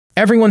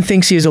Everyone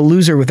thinks he is a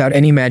loser without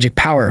any magic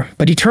power,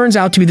 but he turns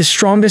out to be the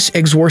strongest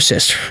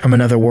exorcist from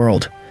another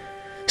world.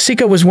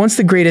 Sika was once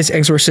the greatest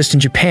exorcist in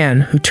Japan,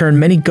 who turned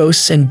many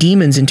ghosts and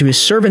demons into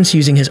his servants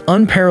using his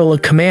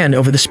unparalleled command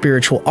over the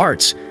spiritual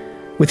arts.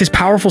 With his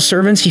powerful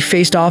servants, he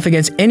faced off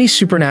against any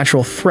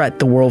supernatural threat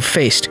the world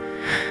faced.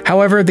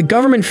 However, the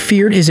government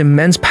feared his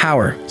immense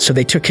power, so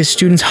they took his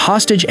students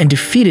hostage and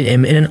defeated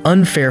him in an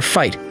unfair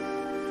fight.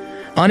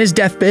 On his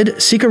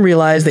deathbed, Sika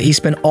realized that he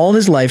spent all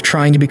his life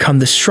trying to become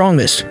the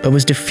strongest, but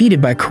was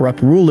defeated by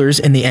corrupt rulers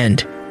in the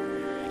end.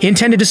 He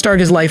intended to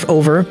start his life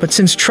over, but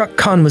since truck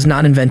kun was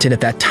not invented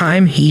at that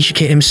time, he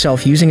Isekai'd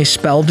himself using a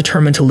spell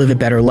determined to live a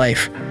better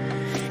life.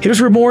 He was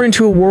reborn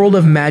into a world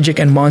of magic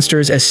and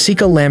monsters as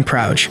Sika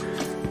Lamprauge,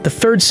 the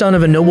third son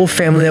of a noble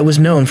family that was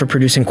known for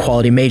producing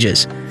quality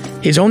mages.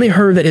 He has only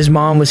heard that his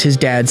mom was his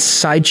dad's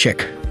side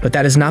chick, but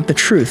that is not the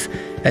truth,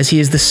 as he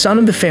is the son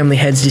of the family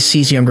head's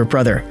deceased younger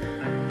brother.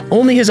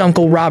 Only his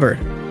uncle Robert,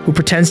 who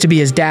pretends to be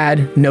his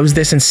dad, knows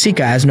this, and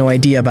Sika has no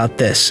idea about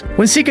this.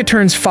 When Sika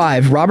turns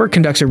 5, Robert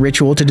conducts a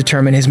ritual to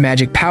determine his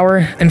magic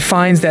power and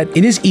finds that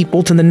it is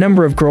equal to the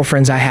number of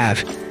girlfriends I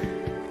have.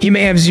 He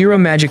may have 0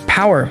 magic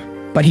power,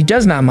 but he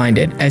does not mind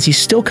it, as he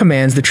still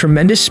commands the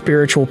tremendous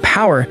spiritual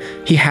power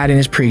he had in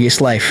his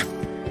previous life.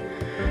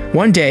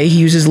 One day, he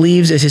uses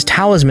leaves as his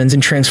talismans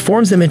and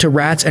transforms them into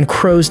rats and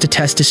crows to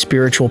test his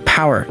spiritual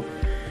power.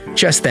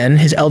 Just then,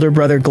 his elder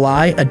brother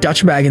Glai, a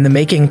Dutch bag in the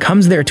making,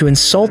 comes there to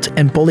insult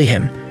and bully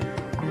him.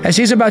 As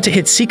he is about to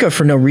hit Sika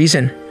for no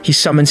reason, he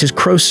summons his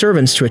crow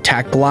servants to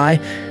attack Glai,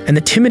 and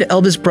the timid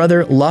eldest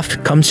brother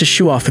Luft comes to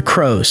shoo off the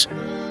crows.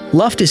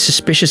 Luft is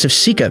suspicious of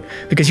Sika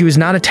because he was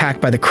not attacked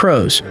by the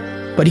crows,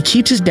 but he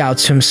keeps his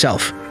doubts to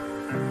himself.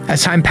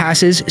 As time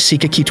passes,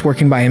 Sika keeps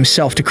working by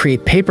himself to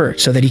create paper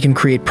so that he can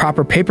create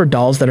proper paper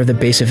dolls that are the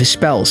base of his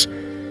spells.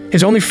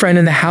 His only friend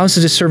in the house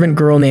is a servant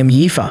girl named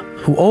Yifa,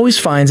 who always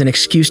finds an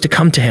excuse to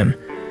come to him.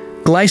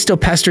 Glai still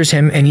pesters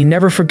him, and he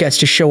never forgets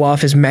to show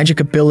off his magic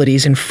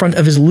abilities in front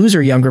of his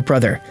loser younger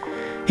brother.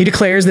 He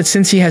declares that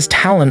since he has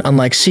talent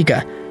unlike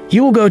Sika, he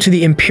will go to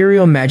the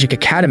Imperial Magic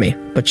Academy,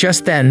 but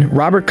just then,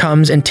 Robert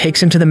comes and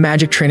takes him to the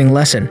magic training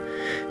lesson.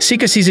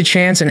 Sika sees a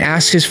chance and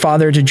asks his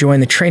father to join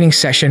the training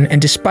session, and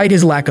despite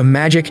his lack of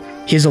magic,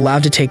 he is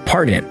allowed to take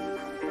part in it.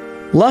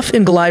 Luft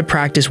and Glai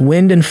practice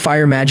wind and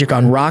fire magic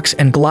on rocks,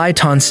 and Glai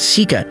taunts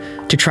Sika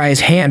to try his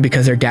hand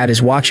because their dad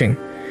is watching.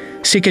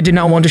 Sika did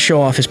not want to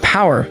show off his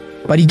power,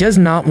 but he does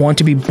not want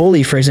to be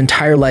bullied for his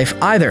entire life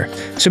either,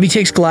 so he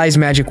takes Glai's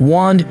magic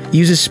wand,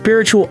 uses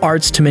spiritual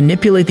arts to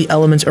manipulate the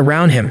elements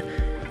around him,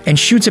 and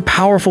shoots a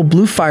powerful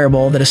blue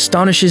fireball that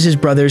astonishes his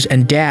brothers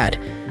and dad.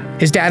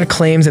 His dad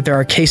claims that there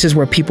are cases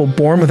where people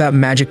born without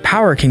magic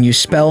power can use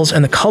spells,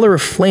 and the color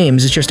of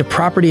flames is just a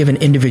property of an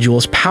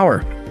individual's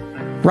power.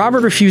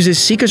 Robert refuses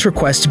Sika's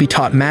request to be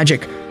taught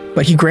magic,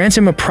 but he grants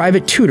him a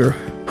private tutor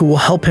who will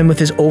help him with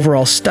his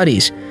overall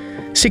studies.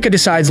 Sika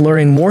decides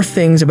learning more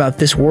things about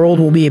this world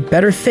will be a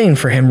better thing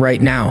for him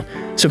right now,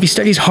 so he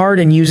studies hard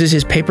and uses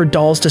his paper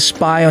dolls to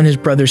spy on his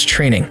brother's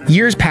training.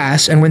 Years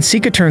pass, and when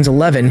Sika turns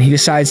 11, he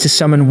decides to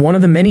summon one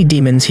of the many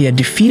demons he had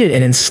defeated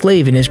and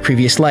enslaved in his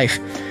previous life.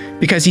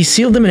 Because he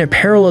sealed them in a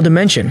parallel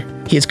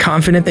dimension, he is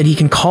confident that he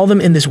can call them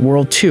in this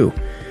world too.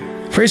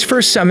 For his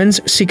first summons,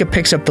 Sika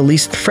picks up the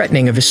least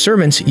threatening of his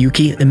servants,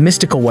 Yuki, the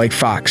mystical white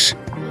fox.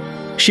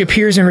 She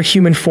appears in her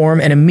human form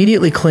and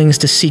immediately clings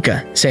to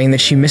Sika, saying that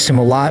she missed him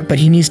a lot, but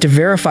he needs to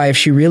verify if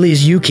she really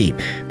is Yuki,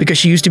 because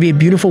she used to be a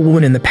beautiful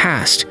woman in the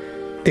past.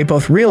 They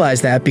both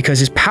realize that because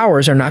his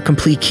powers are not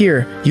complete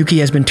here, Yuki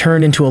has been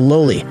turned into a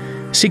loli.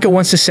 Sika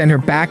wants to send her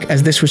back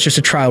as this was just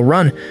a trial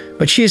run,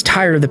 but she is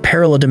tired of the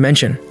parallel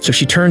dimension, so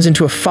she turns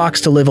into a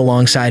fox to live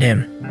alongside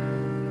him.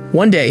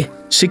 One day,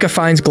 Sika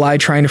finds Glai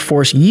trying to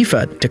force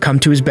Yifa to come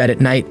to his bed at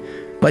night,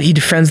 but he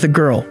defends the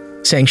girl,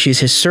 saying she is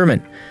his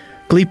servant.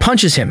 Glai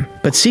punches him,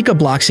 but Sika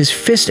blocks his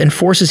fist and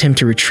forces him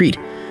to retreat.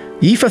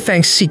 Yifa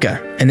thanks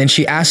Sika, and then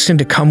she asks him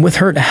to come with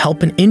her to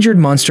help an injured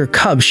monster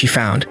cub she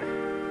found.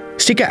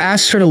 Sika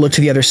asks her to look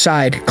to the other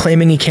side,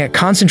 claiming he can't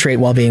concentrate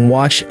while being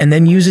watched, and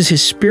then uses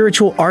his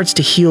spiritual arts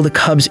to heal the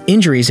cub's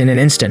injuries in an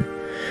instant.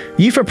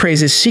 Yifa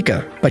praises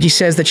Sika, but he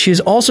says that she is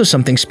also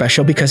something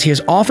special because he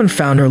has often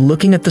found her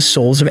looking at the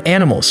souls of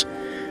animals.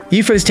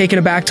 Yifa is taken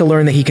aback to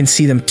learn that he can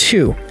see them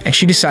too, and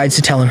she decides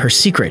to tell him her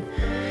secret.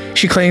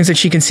 She claims that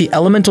she can see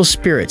elemental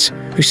spirits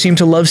who seem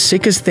to love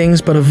Sika's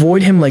things but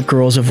avoid him like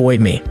girls avoid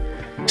me.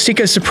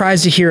 Sika is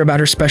surprised to hear about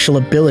her special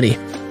ability,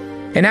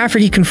 and after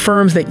he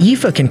confirms that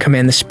Yifa can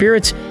command the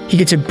spirits, he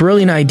gets a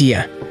brilliant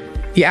idea.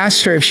 He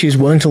asks her if she is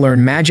willing to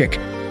learn magic,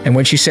 and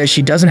when she says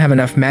she doesn't have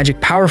enough magic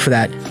power for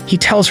that, he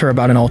tells her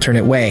about an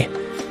alternate way.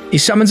 He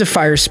summons a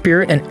fire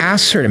spirit and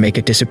asks her to make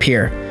it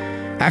disappear.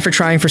 After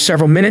trying for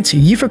several minutes,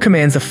 Yifa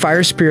commands the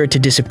fire spirit to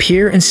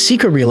disappear, and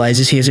Sika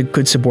realizes he is a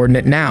good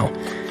subordinate now.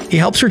 He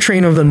helps her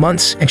train over the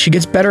months, and she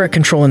gets better at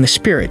controlling the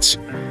spirits.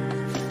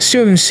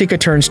 Soon, Sika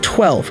turns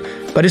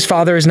 12, but his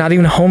father is not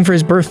even home for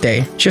his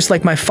birthday, just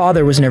like my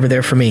father was never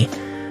there for me.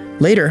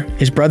 Later,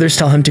 his brothers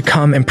tell him to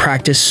come and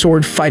practice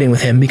sword fighting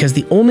with him because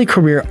the only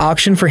career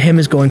option for him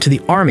is going to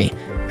the army,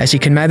 as he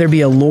can neither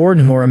be a lord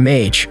nor a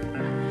mage.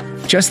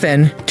 Just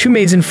then, two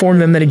maids inform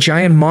them that a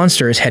giant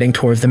monster is heading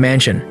towards the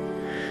mansion.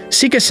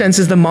 Sika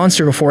senses the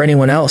monster before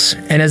anyone else,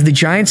 and as the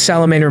giant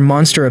salamander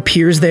monster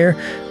appears there,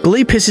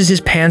 Glee pisses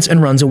his pants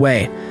and runs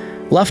away.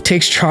 Luft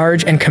takes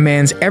charge and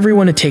commands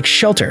everyone to take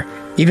shelter,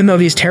 even though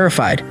he is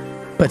terrified,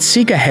 but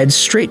Sika heads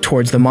straight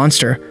towards the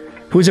monster,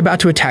 who is about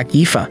to attack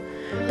Yifa.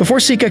 Before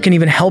Sika can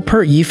even help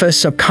her, Yifa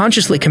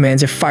subconsciously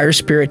commands a fire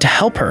spirit to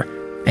help her,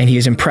 and he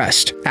is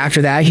impressed.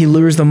 After that, he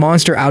lures the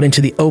monster out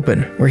into the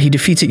open, where he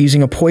defeats it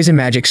using a poison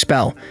magic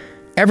spell.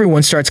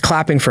 Everyone starts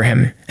clapping for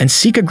him, and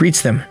Sika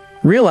greets them,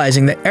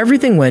 realizing that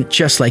everything went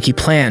just like he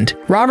planned.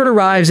 Robert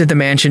arrives at the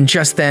mansion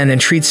just then and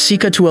treats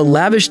Sika to a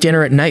lavish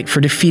dinner at night for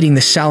defeating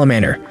the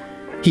salamander.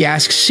 He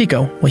asks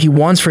Sika what he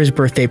wants for his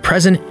birthday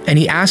present, and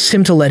he asks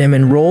him to let him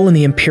enroll in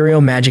the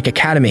Imperial Magic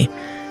Academy.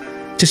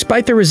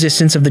 Despite the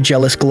resistance of the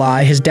jealous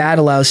Glai, his dad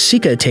allows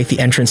Sika to take the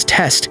entrance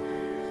test.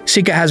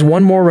 Sika has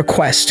one more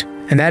request,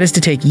 and that is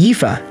to take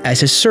Yifa as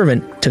his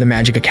servant to the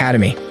Magic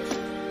Academy.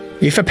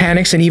 Yifa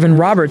panics, and even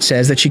Robert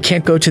says that she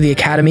can't go to the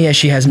academy as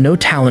she has no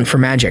talent for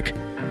magic.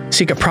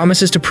 Sika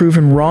promises to prove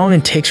him wrong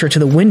and takes her to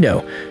the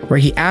window, where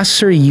he asks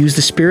her to use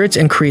the spirits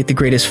and create the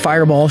greatest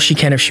fireball she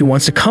can if she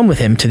wants to come with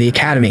him to the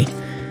academy.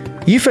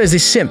 Yifa is a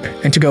simp,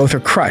 and to go with her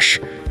crush,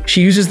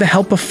 she uses the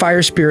help of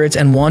fire spirits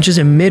and launches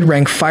a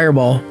mid-rank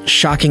fireball,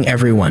 shocking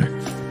everyone.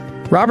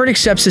 Robert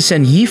accepts to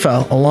send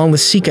Yifa along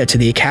with Sika to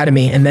the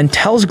academy and then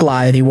tells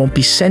Glai that he won't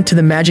be sent to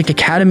the Magic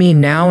Academy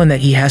now and that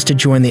he has to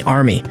join the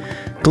army.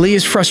 Glee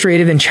is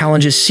frustrated and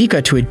challenges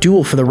Sika to a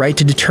duel for the right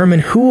to determine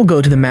who will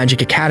go to the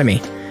Magic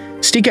Academy.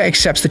 Sika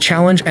accepts the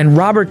challenge, and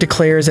Robert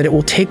declares that it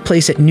will take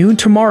place at noon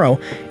tomorrow,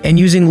 and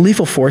using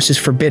lethal force is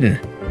forbidden.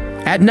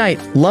 At night,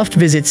 Luft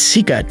visits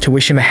Sika to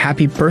wish him a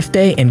happy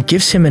birthday and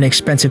gives him an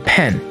expensive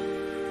pen.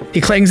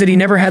 He claims that he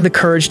never had the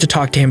courage to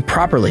talk to him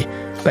properly,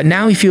 but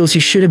now he feels he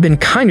should have been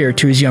kinder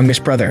to his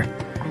youngest brother.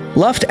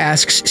 Luft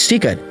asks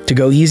Sika to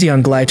go easy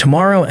on Glai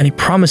tomorrow, and he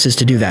promises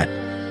to do that.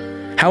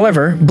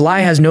 However,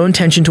 Glai has no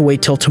intention to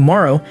wait till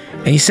tomorrow,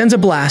 and he sends a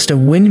blast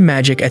of wind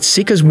magic at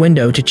Sika's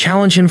window to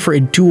challenge him for a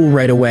duel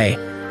right away.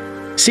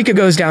 Sika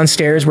goes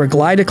downstairs, where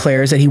Glai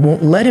declares that he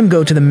won't let him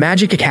go to the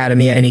Magic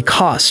Academy at any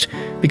cost,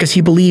 because he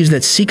believes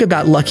that Sika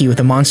got lucky with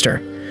the monster.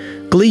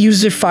 Glee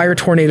uses a fire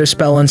tornado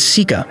spell on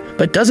Sika,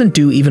 but doesn't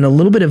do even a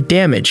little bit of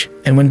damage,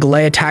 and when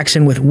Glai attacks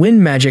him with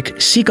wind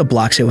magic, Sika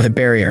blocks it with a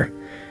barrier.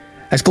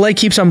 As Glai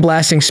keeps on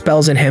blasting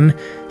spells at him,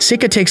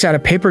 Sika takes out a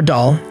paper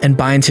doll and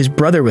binds his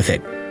brother with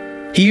it.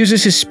 He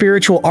uses his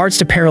spiritual arts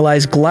to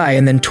paralyze Glai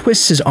and then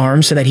twists his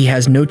arm so that he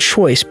has no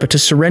choice but to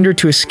surrender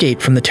to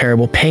escape from the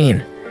terrible pain.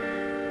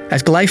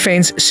 As Glai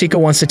faints, Sika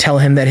wants to tell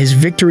him that his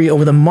victory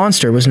over the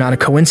monster was not a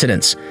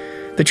coincidence.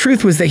 The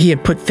truth was that he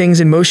had put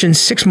things in motion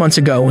 6 months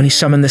ago when he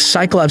summoned the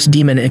Cyclops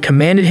demon and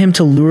commanded him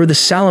to lure the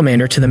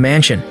salamander to the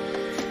mansion.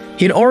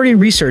 He had already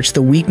researched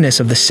the weakness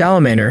of the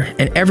salamander,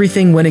 and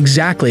everything went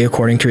exactly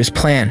according to his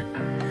plan.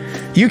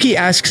 Yuki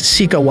asks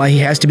Sika why he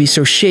has to be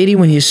so shady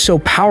when he is so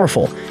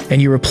powerful,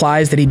 and he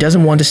replies that he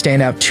doesn't want to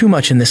stand out too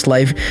much in this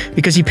life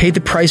because he paid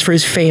the price for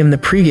his fame in the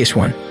previous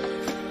one.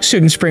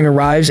 Soon spring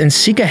arrives, and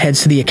Sika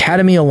heads to the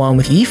academy along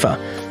with Yifa,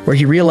 where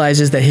he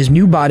realizes that his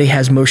new body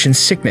has motion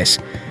sickness.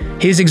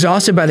 He is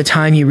exhausted by the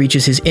time he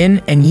reaches his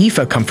inn, and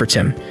Yifa comforts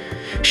him.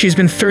 She has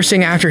been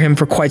thirsting after him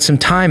for quite some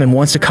time and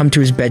wants to come to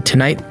his bed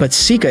tonight, but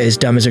Sika is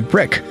dumb as a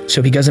brick,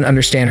 so he doesn't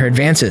understand her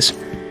advances.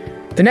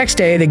 The next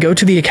day, they go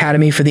to the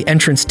academy for the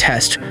entrance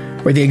test,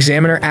 where the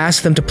examiner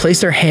asks them to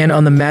place their hand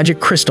on the magic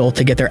crystal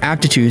to get their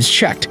aptitudes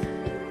checked.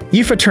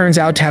 Yifa turns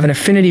out to have an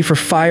affinity for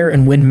fire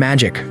and wind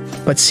magic,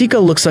 but Sika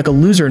looks like a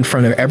loser in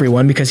front of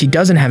everyone because he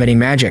doesn't have any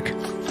magic.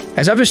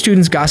 As other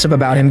students gossip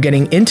about him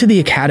getting into the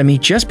academy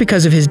just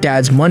because of his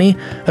dad's money,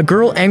 a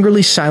girl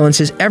angrily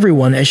silences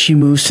everyone as she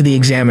moves to the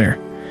examiner.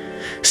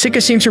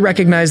 Sika seems to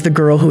recognize the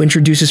girl, who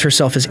introduces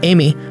herself as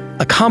Amy,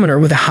 a commoner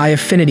with a high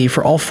affinity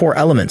for all 4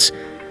 elements.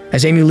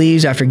 As Amy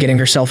leaves after getting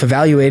herself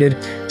evaluated,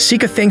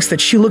 Sika thinks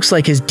that she looks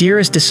like his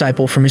dearest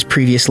disciple from his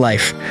previous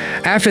life.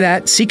 After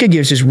that, Sika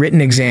gives his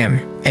written exam,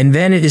 and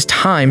then it is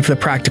time for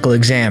the practical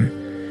exam.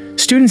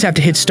 Students have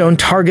to hit stone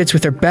targets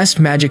with their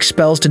best magic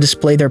spells to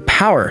display their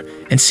power,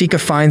 and Sika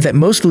finds that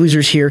most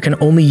losers here can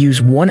only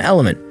use one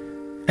element,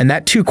 and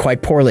that too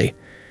quite poorly.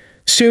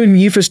 Soon,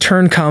 Yifa's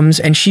turn comes,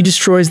 and she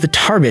destroys the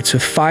targets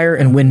with fire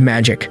and wind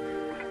magic.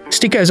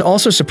 Sika is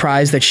also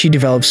surprised that she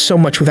develops so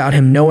much without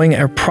him knowing,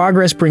 and her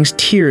progress brings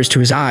tears to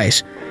his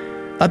eyes.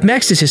 Up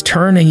next is his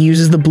turn, and he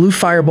uses the blue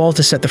fireball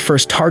to set the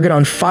first target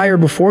on fire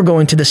before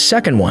going to the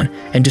second one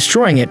and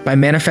destroying it by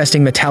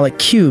manifesting metallic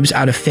cubes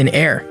out of thin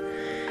air.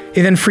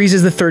 He then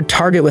freezes the third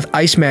target with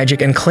ice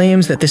magic and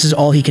claims that this is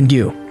all he can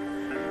do.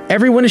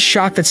 Everyone is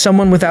shocked that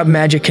someone without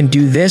magic can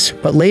do this,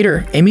 but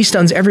later, Amy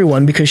stuns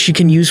everyone because she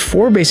can use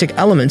 4 basic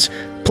elements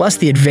plus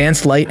the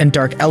advanced light and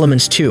dark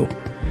elements too.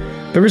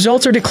 The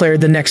results are declared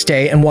the next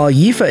day, and while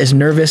Yifa is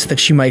nervous that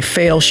she might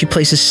fail, she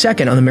places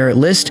second on the merit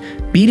list,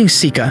 beating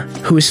Sika,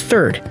 who is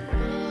third.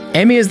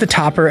 Amy is the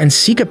topper, and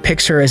Sika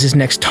picks her as his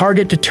next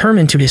target to turn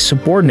into his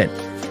subordinate.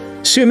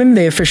 Soon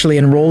they officially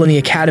enroll in the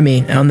academy,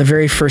 and on the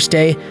very first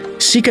day,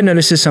 Sika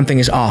notices something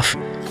is off.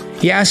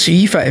 He asks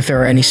Yifa if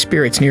there are any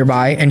spirits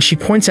nearby, and she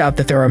points out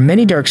that there are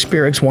many dark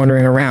spirits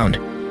wandering around.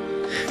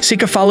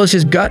 Sika follows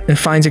his gut and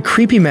finds a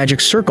creepy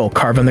magic circle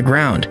carved on the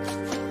ground.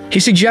 He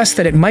suggests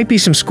that it might be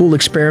some school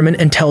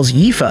experiment and tells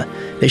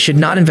Yifa they should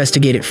not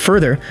investigate it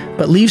further,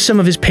 but leaves some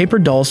of his paper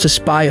dolls to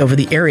spy over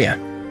the area.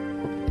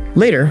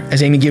 Later,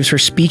 as Amy gives her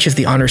speech as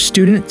the honors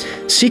student,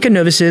 Sika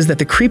notices that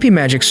the creepy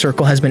magic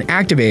circle has been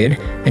activated,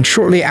 and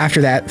shortly after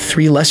that,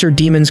 3 lesser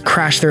demons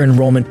crash their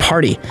enrollment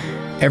party.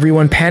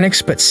 Everyone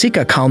panics, but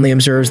Sika calmly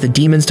observes the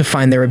demons to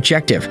find their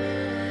objective.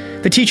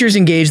 The teachers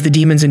engage the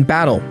demons in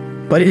battle,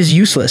 but it is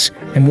useless,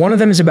 and one of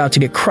them is about to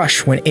get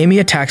crushed when Amy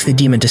attacks the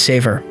demon to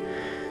save her.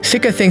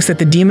 Sika thinks that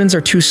the demons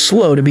are too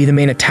slow to be the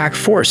main attack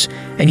force,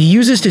 and he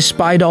uses his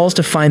spy dolls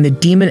to find the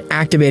demon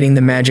activating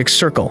the magic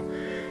circle.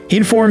 He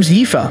informs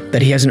Yifa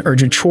that he has an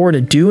urgent chore to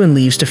do and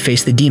leaves to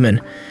face the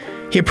demon.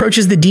 He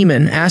approaches the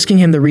demon, asking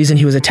him the reason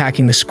he was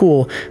attacking the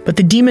school, but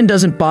the demon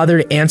doesn't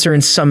bother to answer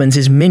and summons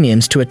his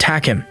minions to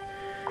attack him.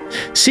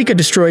 Sika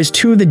destroys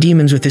 2 of the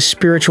demons with his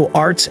spiritual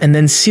arts and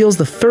then seals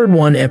the 3rd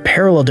one in a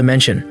parallel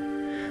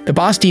dimension. The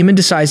boss demon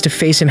decides to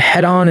face him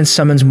head-on and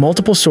summons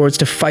multiple swords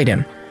to fight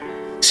him.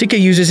 Sika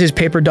uses his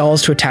paper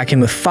dolls to attack him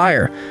with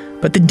fire,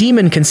 but the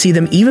demon can see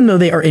them even though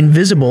they are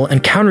invisible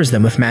and counters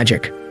them with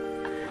magic.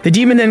 The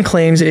demon then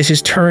claims it is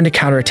his turn to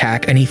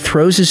counterattack, and he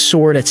throws his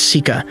sword at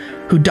Sika,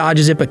 who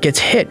dodges it but gets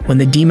hit when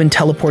the demon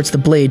teleports the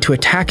blade to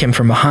attack him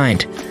from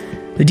behind.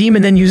 The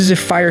demon then uses a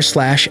fire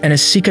slash, and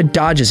as Sika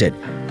dodges it,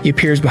 he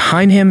appears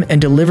behind him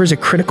and delivers a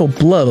critical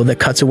blow that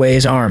cuts away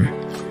his arm.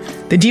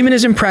 The demon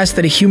is impressed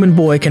that a human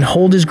boy can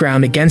hold his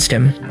ground against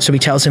him, so he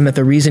tells him that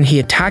the reason he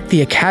attacked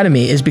the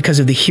academy is because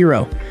of the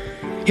hero.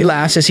 He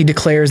laughs as he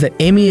declares that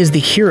Amy is the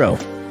hero,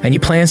 and he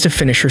plans to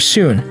finish her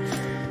soon.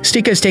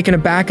 Sika is taken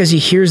aback as he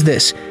hears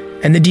this,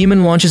 and the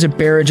demon launches a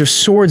barrage of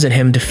swords at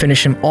him to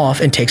finish him off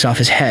and takes off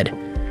his head.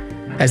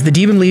 As the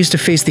demon leaves to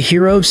face the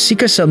hero,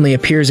 Sika suddenly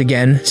appears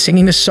again,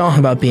 singing a song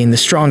about being the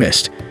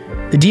strongest.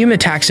 The demon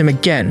attacks him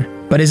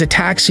again, but his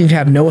attacks seem to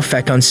have no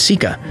effect on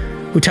Sika,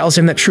 who tells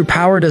him that true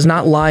power does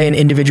not lie in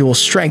individual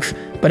strength,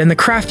 but in the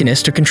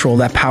craftiness to control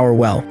that power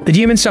well. The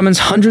demon summons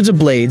hundreds of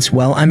blades,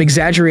 well, I'm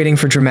exaggerating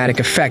for dramatic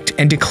effect,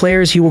 and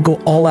declares he will go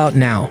all out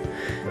now.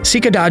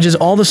 Sika dodges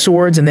all the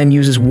swords and then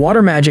uses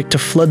water magic to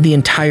flood the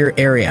entire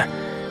area.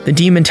 The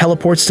demon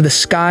teleports to the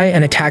sky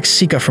and attacks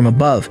Sika from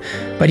above,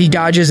 but he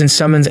dodges and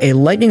summons a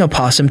lightning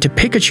opossum to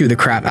Pikachu the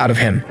crap out of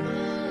him.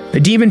 The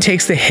demon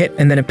takes the hit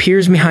and then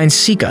appears behind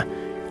Sika,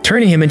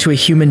 turning him into a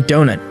human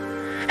donut.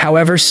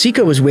 However,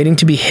 Sika was waiting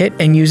to be hit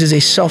and uses a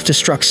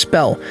self-destruct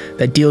spell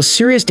that deals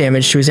serious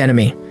damage to his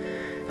enemy.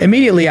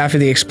 Immediately after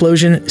the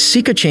explosion,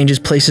 Sika changes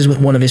places with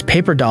one of his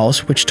paper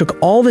dolls, which took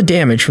all the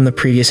damage from the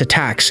previous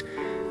attacks.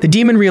 The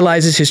demon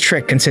realizes his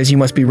trick and says he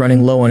must be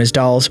running low on his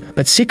dolls,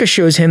 but Sika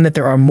shows him that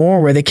there are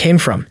more where they came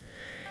from.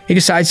 He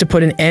decides to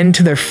put an end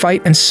to their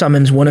fight and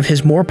summons one of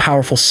his more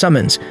powerful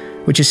summons,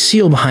 which is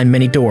sealed behind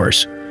many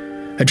doors.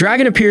 A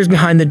dragon appears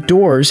behind the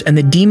doors, and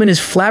the demon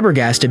is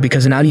flabbergasted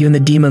because not even the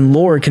demon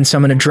lord can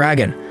summon a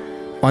dragon.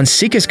 On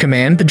Sika's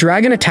command, the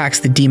dragon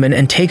attacks the demon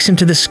and takes him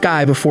to the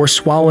sky before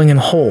swallowing him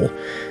whole.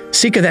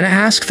 Sika then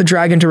asks the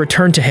dragon to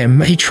return to him,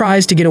 but he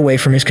tries to get away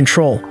from his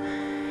control.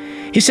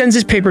 He sends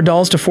his paper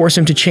dolls to force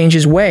him to change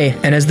his way,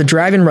 and as the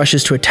dragon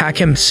rushes to attack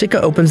him,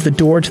 Sika opens the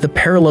door to the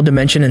parallel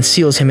dimension and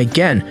seals him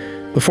again,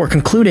 before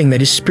concluding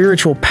that his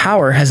spiritual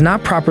power has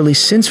not properly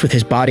synced with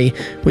his body,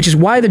 which is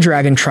why the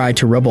dragon tried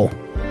to rebel.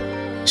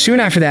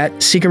 Soon after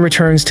that, Sika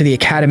returns to the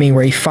academy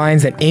where he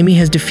finds that Amy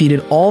has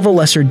defeated all the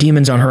lesser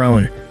demons on her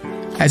own.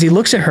 As he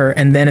looks at her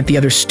and then at the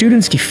other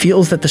students, he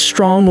feels that the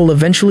strong will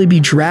eventually be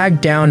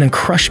dragged down and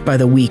crushed by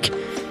the weak.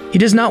 He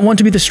does not want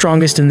to be the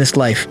strongest in this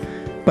life,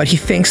 but he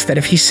thinks that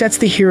if he sets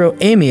the hero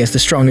Amy as the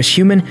strongest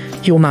human,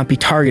 he will not be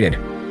targeted.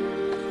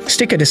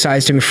 Sika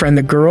decides to befriend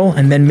the girl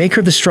and then make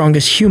her the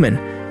strongest human,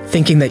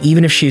 thinking that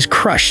even if she is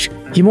crushed,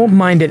 he won't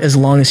mind it as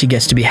long as he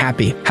gets to be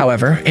happy.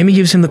 However, Amy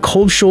gives him the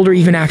cold shoulder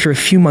even after a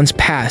few months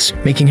pass,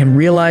 making him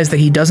realize that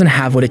he doesn't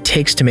have what it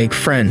takes to make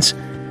friends.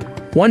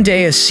 One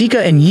day, as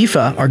Sika and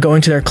Yifa are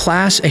going to their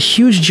class, a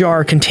huge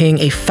jar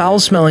containing a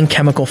foul-smelling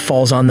chemical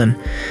falls on them.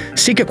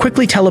 Sika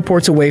quickly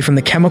teleports away from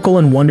the chemical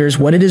and wonders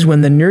what it is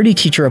when the nerdy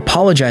teacher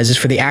apologizes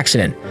for the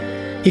accident.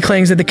 He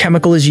claims that the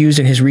chemical is used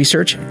in his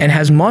research and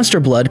has monster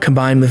blood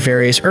combined with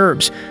various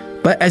herbs,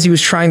 but as he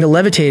was trying to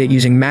levitate it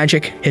using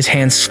magic, his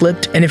hand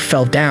slipped and it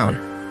fell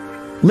down.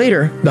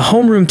 Later, the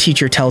homeroom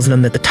teacher tells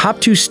them that the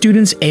top 2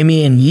 students,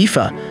 Amy and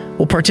Yifa,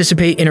 will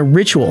participate in a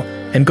ritual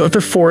and go to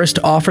the forest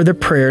to offer their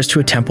prayers to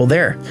a temple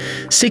there.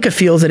 Sika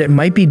feels that it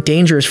might be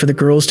dangerous for the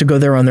girls to go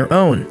there on their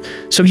own,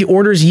 so he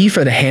orders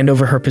Yifa to hand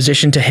over her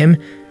position to him,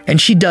 and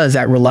she does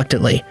that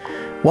reluctantly.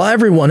 While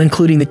everyone,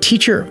 including the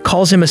teacher,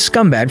 calls him a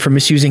scumbag for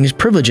misusing his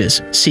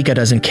privileges, Sika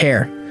doesn't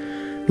care.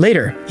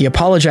 Later, he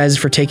apologizes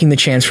for taking the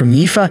chance from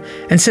Yifa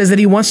and says that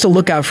he wants to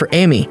look out for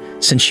Amy,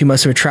 since she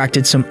must have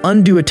attracted some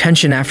undue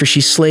attention after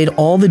she slayed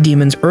all the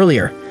demons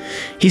earlier.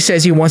 He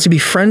says he wants to be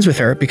friends with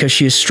her because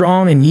she is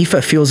strong, and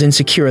Yifa feels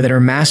insecure that her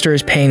master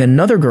is paying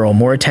another girl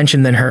more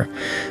attention than her.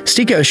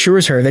 Stika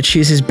assures her that she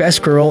is his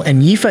best girl,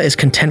 and Yifa is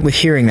content with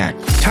hearing that.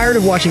 Tired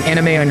of watching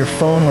anime on your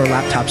phone or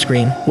laptop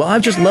screen? Well,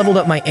 I've just leveled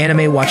up my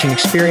anime watching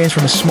experience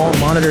from a small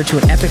monitor to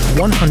an epic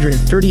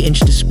 130-inch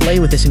display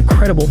with this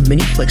incredible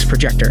mini-flix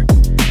projector.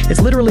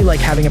 It's literally like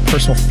having a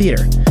personal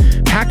theater,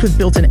 packed with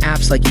built-in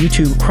apps like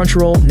YouTube,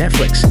 Crunchyroll,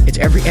 Netflix. It's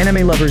every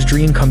anime lover's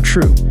dream come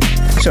true.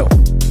 So,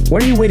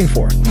 what are you waiting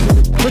for?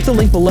 Click the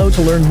link below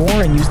to learn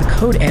more and use the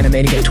code ANIME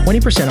to get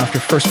 20% off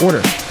your first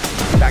order.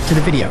 Back to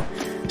the video.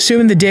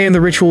 Soon the day of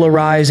the ritual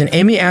arrives, and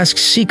Amy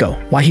asks Sika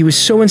why he was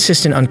so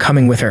insistent on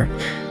coming with her.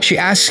 She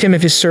asks him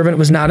if his servant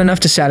was not enough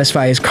to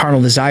satisfy his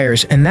carnal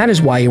desires, and that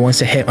is why he wants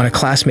to hit on a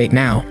classmate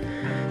now.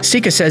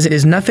 Sika says it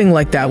is nothing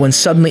like that when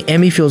suddenly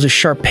Amy feels a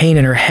sharp pain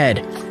in her head.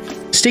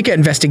 Stika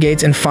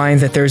investigates and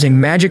finds that there is a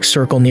magic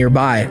circle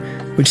nearby,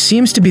 which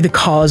seems to be the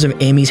cause of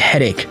Amy's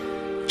headache.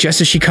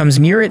 Just as she comes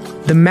near it,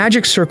 the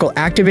magic circle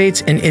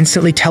activates and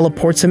instantly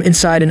teleports them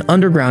inside an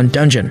underground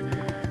dungeon.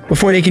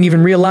 Before they can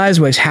even realize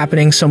what is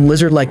happening, some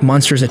lizard-like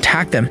monsters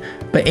attack them,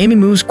 but Amy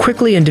moves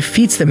quickly and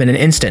defeats them in an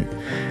instant.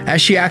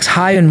 As she acts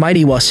high and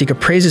mighty while Sika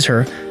praises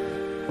her,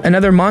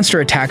 another monster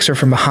attacks her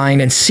from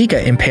behind, and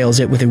Sika impales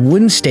it with a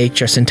wooden stake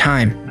just in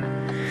time.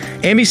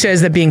 Amy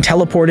says that being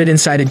teleported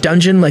inside a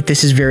dungeon like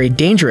this is very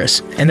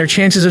dangerous, and their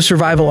chances of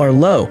survival are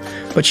low,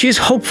 but she is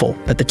hopeful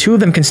that the two of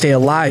them can stay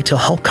alive till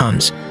help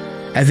comes.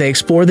 As they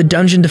explore the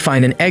dungeon to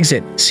find an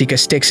exit, Sika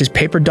sticks his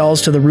paper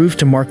dolls to the roof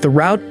to mark the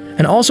route,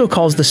 and also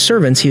calls the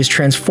servants he has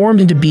transformed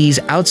into bees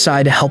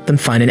outside to help them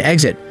find an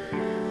exit.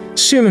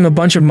 Soon, a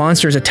bunch of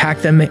monsters attack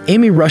them.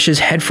 Amy rushes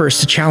headfirst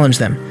to challenge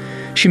them.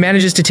 She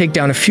manages to take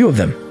down a few of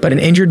them, but an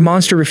injured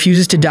monster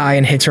refuses to die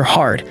and hits her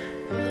hard.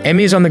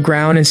 Amy is on the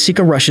ground, and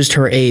Sika rushes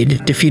to her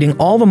aid, defeating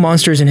all the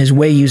monsters in his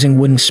way using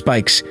wooden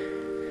spikes.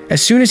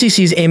 As soon as he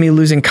sees Amy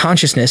losing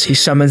consciousness, he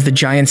summons the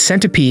giant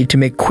centipede to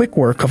make quick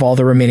work of all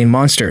the remaining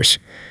monsters.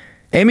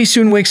 Amy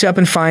soon wakes up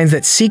and finds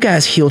that Sika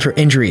has healed her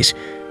injuries.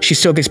 She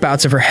still gets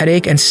bouts of her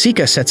headache, and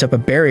Sika sets up a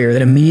barrier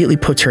that immediately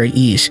puts her at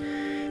ease.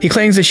 He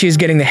claims that she is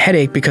getting the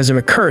headache because of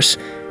a curse,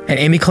 and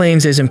Amy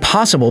claims it is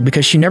impossible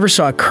because she never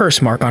saw a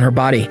curse mark on her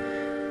body.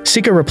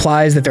 Sika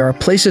replies that there are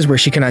places where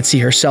she cannot see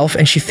herself,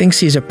 and she thinks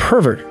he is a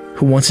pervert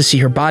who wants to see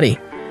her body.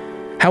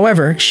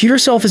 However, she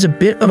herself is a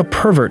bit of a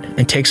pervert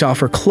and takes off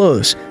her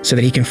clothes so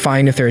that he can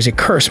find if there is a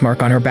curse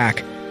mark on her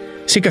back.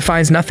 Sika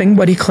finds nothing,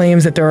 but he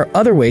claims that there are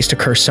other ways to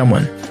curse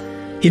someone.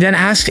 He then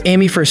asks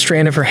Amy for a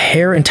strand of her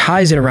hair and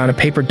ties it around a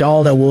paper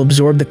doll that will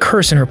absorb the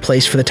curse in her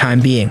place for the time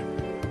being.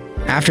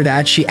 After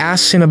that, she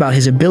asks him about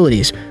his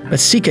abilities, but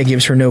Sika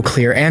gives her no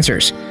clear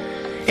answers.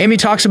 Amy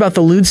talks about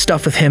the lewd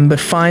stuff with him, but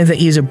finds that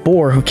he is a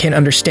bore who can't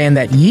understand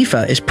that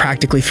Yifa is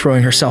practically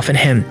throwing herself at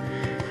him.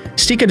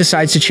 Stika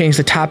decides to change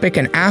the topic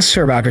and asks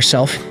her about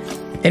herself,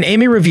 and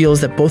Amy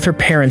reveals that both her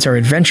parents are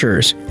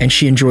adventurers and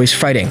she enjoys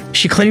fighting.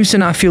 She claims to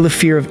not feel the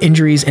fear of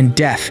injuries and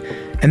death,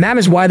 and that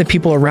is why the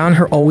people around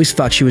her always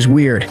thought she was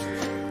weird.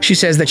 She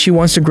says that she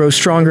wants to grow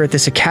stronger at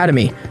this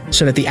academy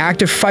so that the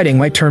act of fighting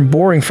might turn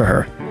boring for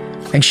her,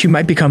 and she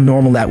might become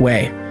normal that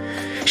way.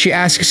 She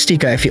asks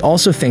Stika if he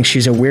also thinks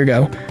she's a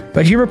weirdo,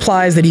 but he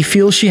replies that he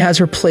feels she has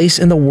her place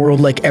in the world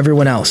like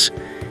everyone else.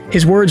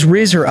 His words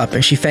raise her up,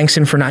 and she thanks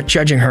him for not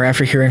judging her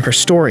after hearing her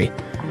story.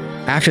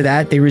 After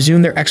that, they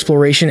resume their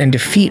exploration and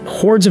defeat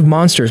hordes of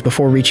monsters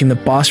before reaching the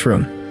boss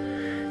room.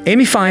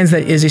 Amy finds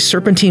that it is a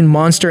serpentine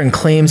monster and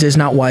claims it is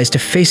not wise to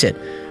face it,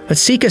 but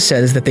Sika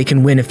says that they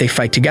can win if they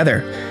fight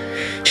together.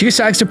 She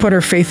decides to put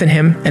her faith in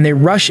him, and they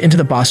rush into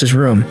the boss's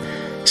room.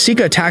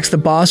 Sika attacks the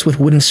boss with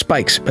wooden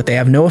spikes, but they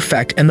have no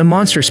effect, and the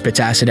monster spits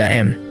acid at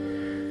him.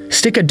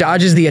 Stika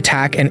dodges the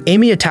attack, and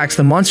Amy attacks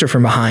the monster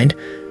from behind,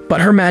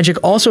 but her magic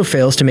also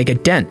fails to make a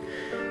dent.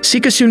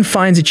 Sika soon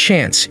finds a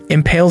chance,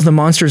 impales the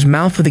monster's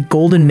mouth with a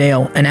golden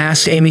nail, and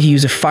asks Amy to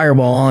use a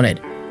fireball on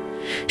it.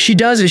 She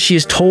does as she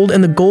is told,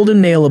 and the golden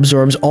nail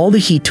absorbs all the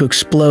heat to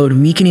explode,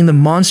 weakening the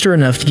monster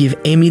enough to give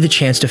Amy the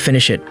chance to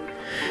finish it.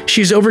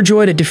 She is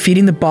overjoyed at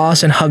defeating the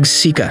boss and hugs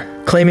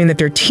Sika, claiming that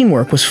their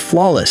teamwork was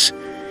flawless.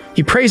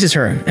 He praises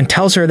her and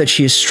tells her that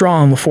she is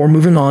strong before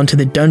moving on to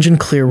the dungeon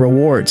clear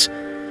rewards.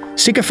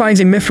 Sika finds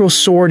a mithril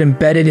sword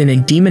embedded in a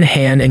demon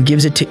hand and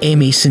gives it to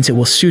Amy since it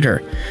will suit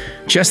her.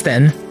 Just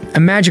then, a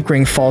magic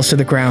ring falls to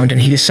the ground,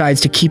 and he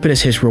decides to keep it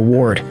as his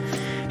reward.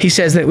 He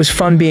says that it was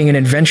fun being an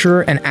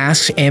adventurer and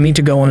asks Amy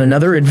to go on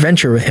another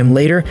adventure with him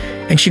later,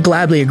 and she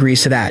gladly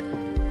agrees to that.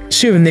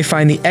 Soon, they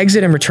find the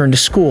exit and return to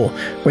school,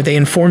 where they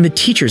inform the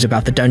teachers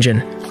about the dungeon.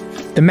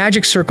 The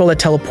magic circle that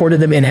teleported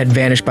them in had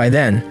vanished by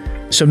then,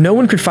 so no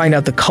one could find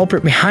out the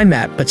culprit behind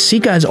that, but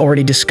Sika has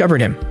already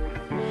discovered him.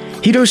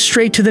 He goes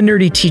straight to the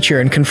nerdy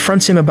teacher and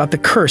confronts him about the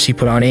curse he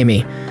put on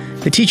Amy.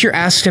 The teacher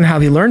asks him how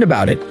he learned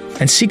about it,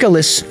 and Sika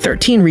lists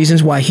 13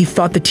 reasons why he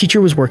thought the teacher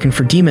was working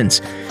for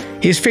demons.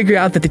 He has figured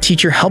out that the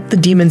teacher helped the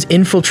demons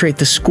infiltrate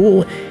the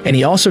school, and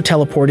he also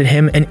teleported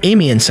him and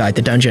Amy inside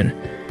the dungeon.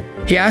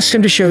 He asks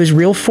him to show his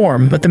real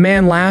form, but the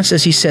man laughs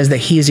as he says that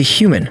he is a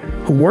human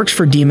who works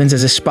for demons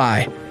as a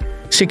spy.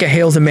 Sika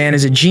hails the man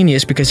as a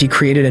genius because he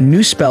created a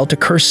new spell to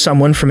curse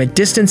someone from a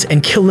distance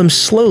and kill them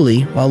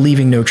slowly while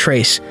leaving no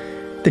trace.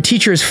 The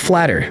teacher is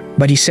flattered,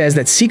 but he says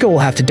that Sika will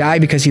have to die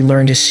because he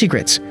learned his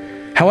secrets.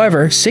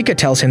 However, Sika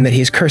tells him that he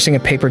is cursing a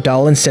paper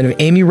doll instead of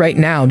Amy right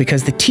now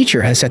because the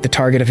teacher has set the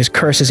target of his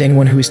curse as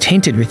anyone who is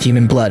tainted with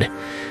human blood.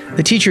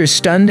 The teacher is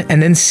stunned,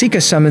 and then Sika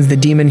summons the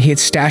demon he had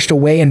stashed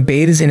away and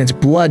bathes in its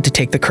blood to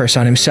take the curse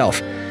on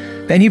himself.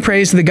 Then he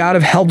prays to the god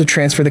of hell to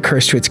transfer the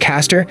curse to its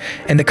caster,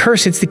 and the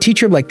curse hits the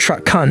teacher like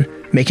truck kun,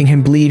 making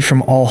him bleed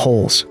from all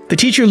holes. The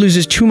teacher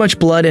loses too much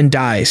blood and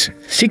dies.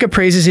 Sika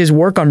praises his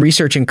work on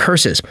researching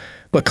curses,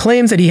 but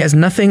claims that he has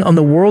nothing on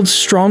the world's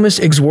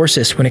strongest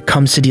exorcist when it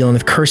comes to dealing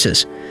with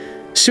curses.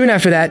 Soon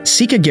after that,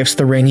 Sika gifts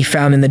the ring he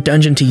found in the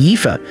dungeon to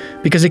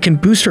Yifa because it can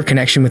boost her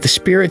connection with the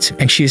spirits,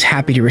 and she is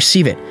happy to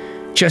receive it.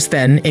 Just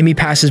then, Amy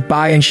passes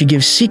by and she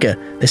gives Sika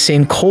the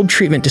same cold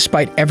treatment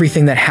despite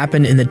everything that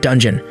happened in the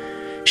dungeon.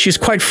 She is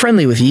quite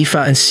friendly with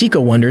Yifa, and Sika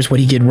wonders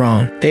what he did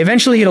wrong. They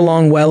eventually get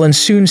along well, and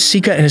soon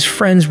Sika and his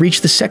friends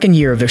reach the second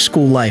year of their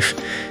school life.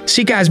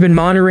 Sika has been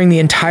monitoring the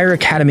entire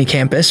academy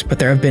campus, but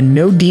there have been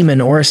no demon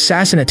or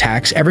assassin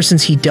attacks ever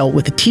since he dealt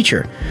with the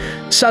teacher.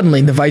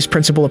 Suddenly, the vice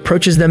principal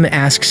approaches them and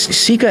asks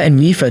Sika and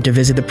Yifa to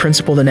visit the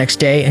principal the next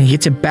day, and he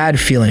gets a bad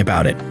feeling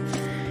about it.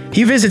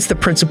 He visits the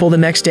principal the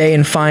next day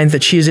and finds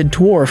that she is a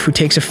dwarf who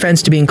takes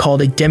offense to being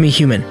called a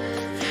demi-human.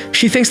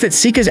 She thinks that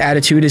Sika's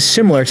attitude is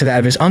similar to that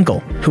of his uncle,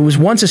 who was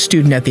once a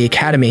student at the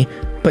academy,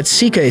 but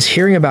Sika is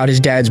hearing about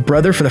his dad's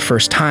brother for the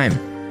first time.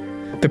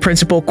 The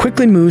principal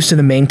quickly moves to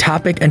the main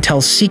topic and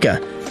tells Sika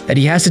that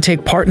he has to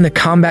take part in the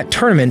combat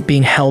tournament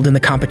being held in the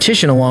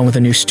competition along with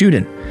a new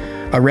student.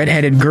 A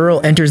red-headed girl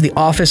enters the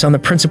office on the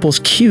principal's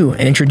cue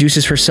and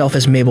introduces herself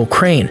as Mabel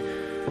Crane.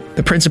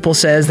 The principal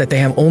says that they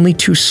have only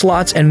 2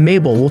 slots and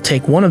Mabel will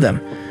take one of them,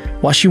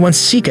 while she wants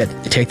Sika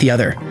to take the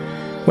other.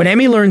 When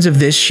Amy learns of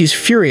this, she's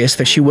furious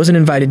that she wasn't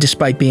invited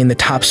despite being the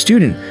top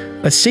student,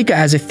 but Sika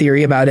has a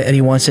theory about it and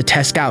he wants to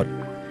test out.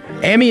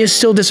 Amy is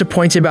still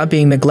disappointed about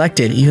being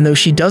neglected, even though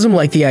she doesn't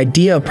like the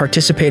idea of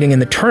participating in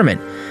the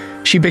tournament.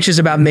 She bitches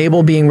about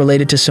Mabel being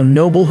related to some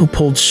noble who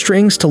pulled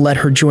strings to let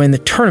her join the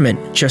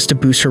tournament just to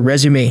boost her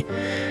resume.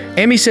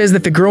 Amy says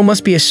that the girl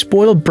must be a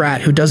spoiled brat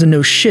who doesn't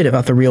know shit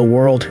about the real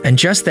world, and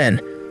just then,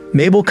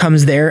 Mabel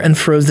comes there and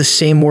throws the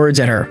same words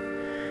at her.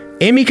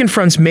 Amy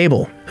confronts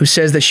Mabel, who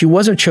says that she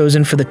wasn't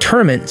chosen for the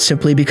tournament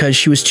simply because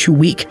she was too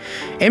weak.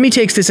 Amy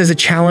takes this as a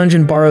challenge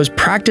and borrows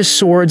practice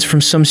swords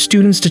from some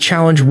students to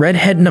challenge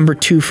Redhead number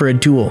 2 for a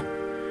duel.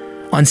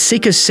 On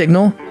Sika's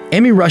signal,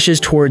 Amy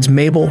rushes towards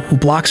Mabel, who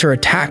blocks her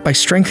attack by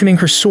strengthening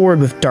her sword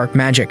with dark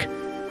magic.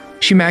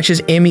 She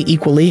matches Amy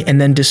equally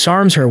and then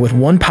disarms her with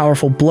one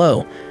powerful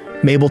blow.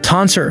 Mabel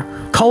taunts her,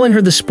 calling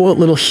her the spoilt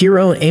little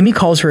hero, and Amy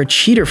calls her a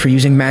cheater for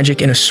using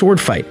magic in a sword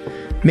fight.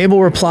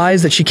 Mabel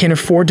replies that she can't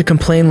afford to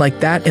complain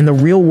like that in the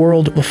real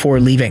world before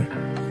leaving.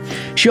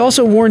 She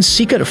also warns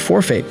Sika to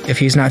forfeit if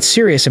he's not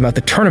serious about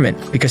the tournament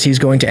because he's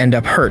going to end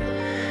up hurt.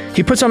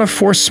 He puts on a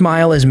forced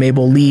smile as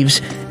Mabel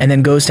leaves and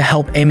then goes to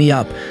help Amy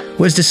up,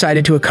 who has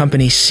decided to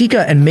accompany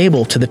Sika and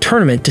Mabel to the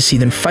tournament to see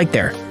them fight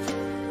there.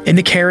 In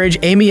the carriage,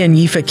 Amy and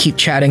Yifa keep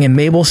chatting and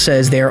Mabel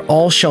says they are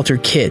all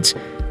sheltered kids.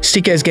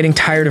 Sika is getting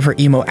tired of her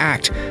emo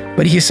act,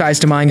 but he decides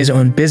to mind his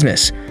own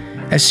business.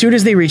 As soon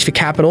as they reach the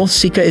capital,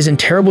 Sika is in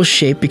terrible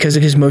shape because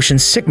of his motion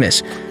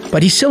sickness,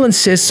 but he still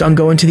insists on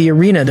going to the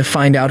arena to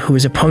find out who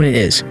his opponent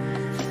is.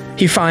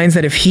 He finds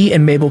that if he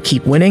and Mabel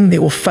keep winning, they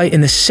will fight in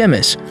the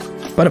semis,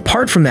 but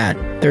apart from that,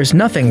 there's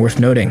nothing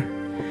worth noting.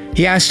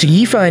 He asks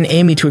Yifa and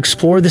Amy to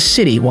explore the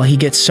city while he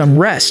gets some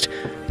rest,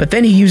 but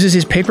then he uses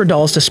his paper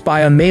dolls to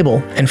spy on Mabel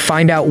and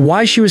find out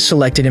why she was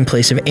selected in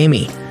place of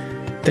Amy.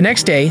 The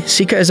next day,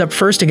 Sika is up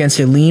first against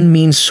a lean,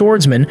 mean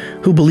swordsman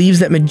who believes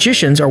that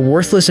magicians are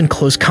worthless in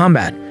close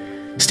combat.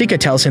 Sika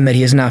tells him that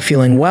he is not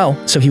feeling well,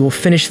 so he will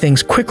finish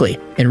things quickly,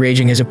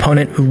 enraging his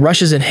opponent who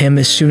rushes at him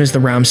as soon as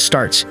the round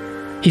starts.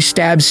 He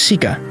stabs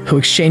Sika, who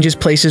exchanges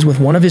places with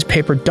one of his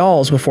paper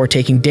dolls before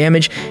taking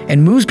damage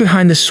and moves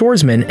behind the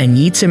swordsman and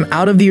yeets him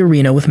out of the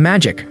arena with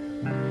magic.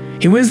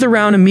 He wins the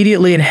round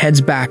immediately and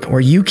heads back,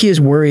 where Yuki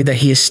is worried that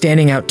he is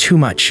standing out too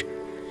much.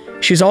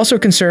 She is also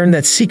concerned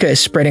that Sika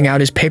is spreading out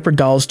his paper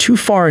dolls too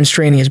far and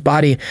straining his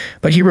body,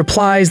 but he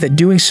replies that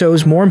doing so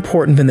is more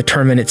important than the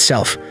tournament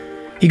itself.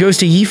 He goes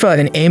to Yifa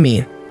and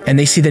Amy, and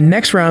they see the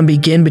next round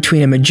begin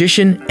between a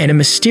magician and a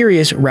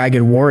mysterious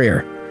ragged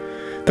warrior.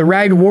 The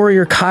ragged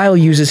warrior Kyle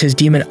uses his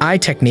demon eye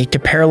technique to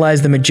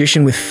paralyze the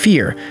magician with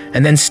fear,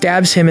 and then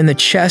stabs him in the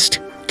chest,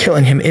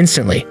 killing him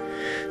instantly.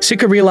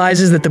 Sika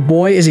realizes that the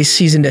boy is a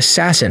seasoned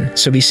assassin,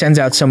 so he sends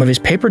out some of his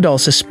paper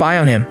dolls to spy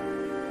on him.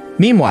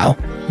 Meanwhile,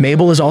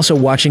 Mabel is also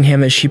watching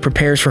him as she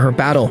prepares for her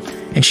battle,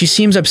 and she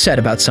seems upset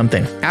about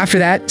something. After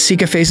that,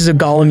 Sika faces a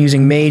golem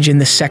using mage in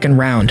the second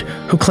round,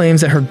 who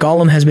claims that her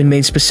golem has been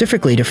made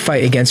specifically to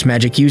fight against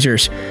magic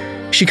users.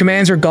 She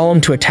commands her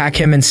golem to attack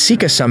him, and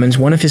Sika summons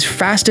one of his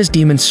fastest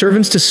demon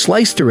servants to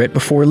slice through it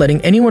before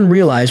letting anyone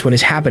realize what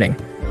is happening.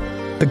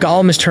 The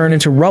golem is turned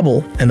into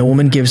rubble, and the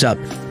woman gives up.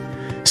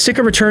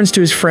 Sika returns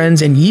to his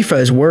friends, and Yifa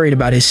is worried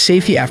about his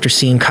safety after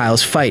seeing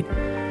Kyle's fight.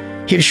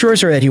 He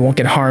assures her that he won't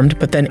get harmed,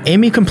 but then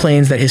Amy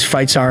complains that his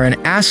fights are and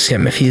asks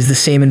him if he is the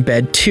same in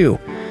bed too.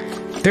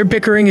 Their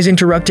bickering is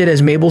interrupted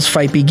as Mabel's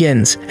fight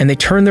begins, and they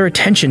turn their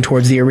attention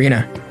towards the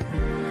arena.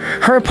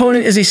 Her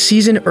opponent is a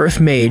seasoned earth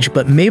mage,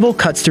 but Mabel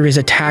cuts through his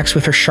attacks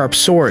with her sharp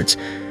swords.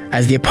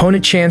 As the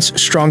opponent chants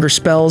stronger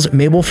spells,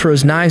 Mabel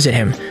throws knives at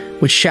him,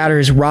 which shatter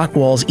his rock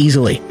walls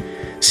easily.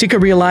 Sika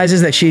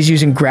realizes that she is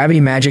using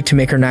gravity magic to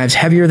make her knives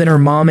heavier than her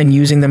mom and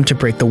using them to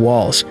break the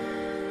walls.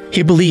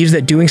 He believes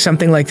that doing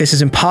something like this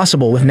is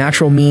impossible with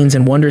natural means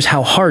and wonders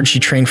how hard she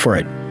trained for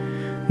it.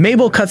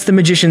 Mabel cuts the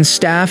magician's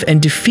staff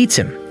and defeats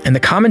him, and the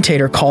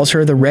commentator calls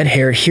her the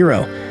red-haired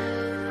hero.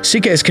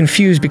 Sika is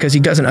confused because he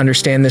doesn't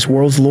understand this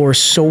world's lore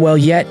so well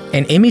yet,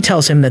 and Amy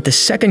tells him that the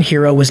second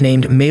hero was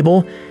named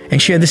Mabel,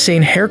 and she had the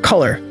same hair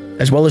color,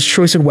 as well as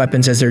choice of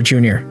weapons as their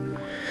junior.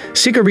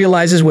 Sika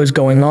realizes what is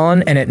going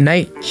on, and at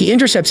night, he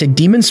intercepts a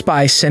demon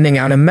spy sending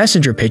out a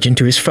messenger pigeon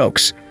to his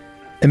folks.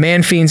 The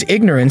man feigns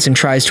ignorance and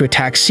tries to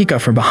attack Sika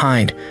from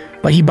behind,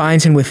 but he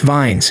binds him with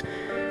vines.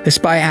 The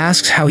spy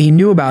asks how he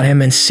knew about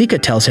him, and Sika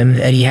tells him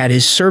that he had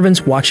his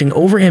servants watching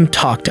over him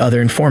talk to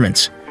other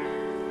informants.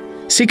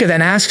 Sika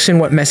then asks him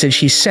what message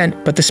he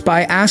sent, but the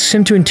spy asks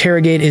him to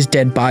interrogate his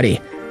dead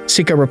body.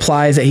 Sika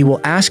replies that he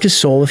will ask his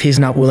soul if he is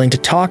not willing to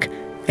talk,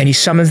 and he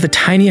summons the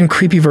tiny and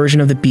creepy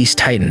version of the Beast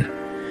Titan.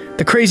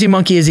 The crazy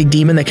monkey is a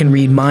demon that can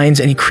read minds,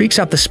 and he creeps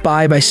out the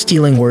spy by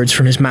stealing words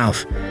from his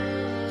mouth.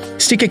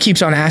 Sika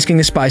keeps on asking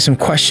the spy some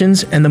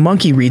questions, and the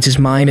monkey reads his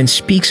mind and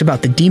speaks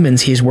about the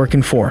demons he is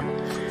working for.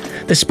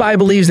 The spy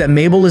believes that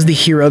Mabel is the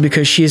hero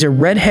because she is a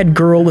redhead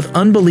girl with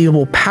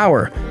unbelievable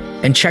power,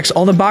 and checks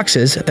all the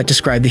boxes that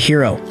describe the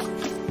hero.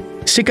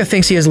 Sika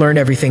thinks he has learned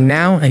everything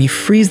now, and he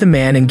frees the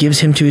man and gives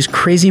him to his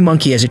crazy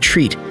monkey as a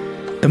treat.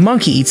 The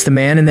monkey eats the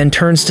man and then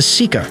turns to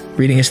Sika,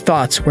 reading his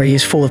thoughts where he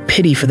is full of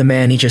pity for the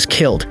man he just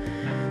killed.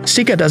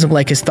 Sika doesn't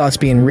like his thoughts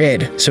being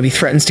read, so he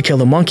threatens to kill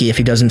the monkey if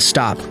he doesn't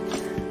stop.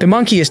 The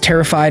monkey is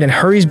terrified and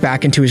hurries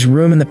back into his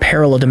room in the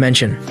parallel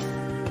dimension.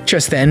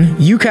 Just then,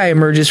 Yukai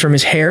emerges from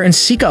his hair and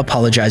Sika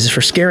apologizes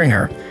for scaring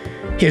her.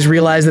 He has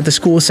realized that the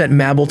school sent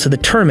Mabel to the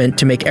tournament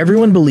to make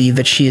everyone believe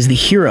that she is the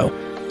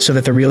hero, so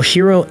that the real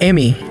hero,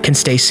 Amy, can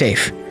stay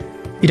safe.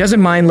 He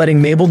doesn't mind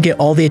letting Mabel get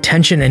all the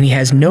attention, and he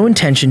has no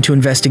intention to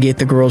investigate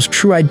the girl's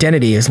true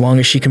identity as long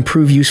as she can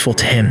prove useful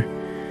to him.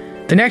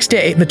 The next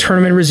day, the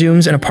tournament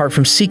resumes, and apart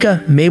from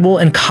Sika, Mabel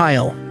and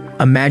Kyle,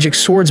 a magic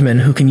swordsman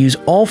who can use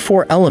all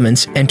 4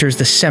 elements, enters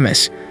the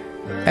semis.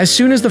 As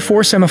soon as the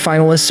 4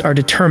 semifinalists are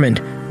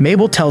determined,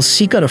 Mabel tells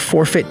Sika to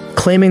forfeit,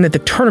 claiming that the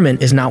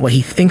tournament is not what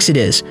he thinks it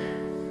is.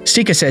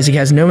 Sika says he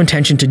has no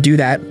intention to do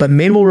that, but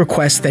Mabel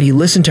requests that he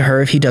listen to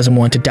her if he doesn't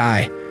want to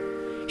die.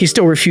 He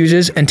still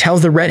refuses and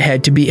tells the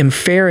redhead to be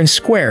fair and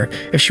square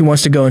if she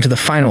wants to go into the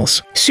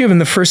finals. Soon,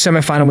 the first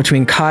semifinal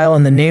between Kyle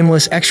and the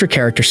nameless extra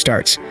character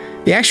starts.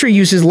 The extra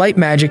uses light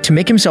magic to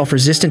make himself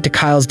resistant to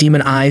Kyle's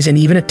demon eyes and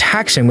even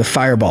attacks him with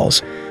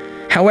fireballs.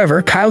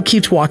 However, Kyle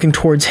keeps walking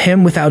towards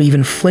him without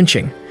even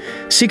flinching.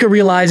 Sika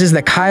realizes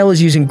that Kyle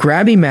is using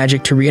gravity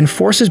magic to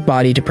reinforce his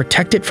body to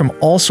protect it from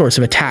all sorts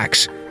of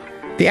attacks.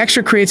 The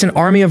extra creates an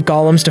army of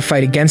golems to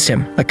fight against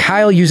him, but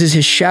Kyle uses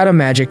his shadow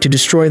magic to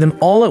destroy them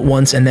all at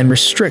once and then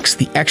restricts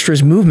the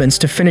extra's movements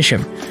to finish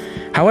him.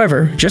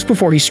 However, just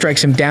before he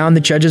strikes him down,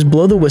 the judges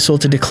blow the whistle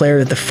to declare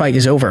that the fight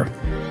is over.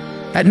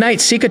 At night,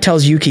 Sika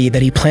tells Yuki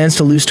that he plans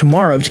to lose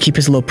tomorrow to keep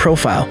his low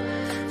profile.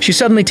 She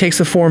suddenly takes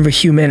the form of a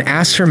human and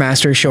asks her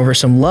master to show her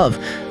some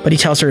love, but he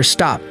tells her to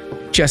stop.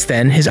 Just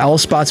then, his owl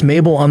spots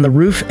Mabel on the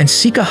roof, and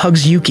Sika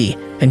hugs Yuki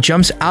and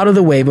jumps out of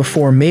the way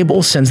before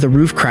Mabel sends the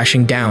roof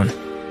crashing down.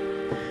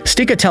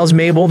 Sika tells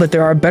Mabel that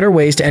there are better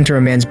ways to enter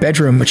a man's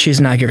bedroom, but she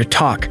is not here to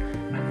talk.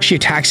 She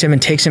attacks him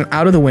and takes him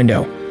out of the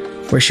window,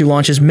 where she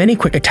launches many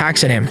quick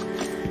attacks at him.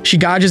 She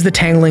dodges the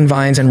tangling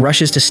vines and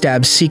rushes to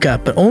stab Sika,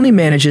 but only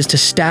manages to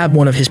stab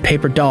one of his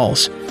paper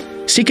dolls.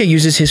 Sika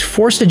uses his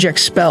forced eject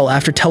spell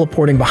after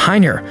teleporting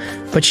behind her,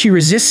 but she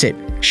resists it,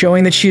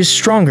 showing that she is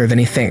stronger than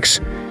he thinks.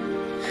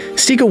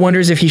 Sika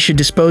wonders if he should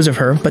dispose of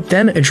her, but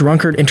then a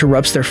drunkard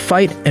interrupts their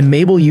fight and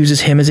Mabel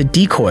uses him as a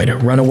decoy to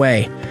run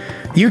away.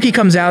 Yuki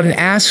comes out and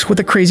asks what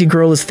the crazy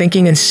girl is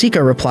thinking, and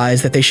Sika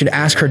replies that they should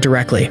ask her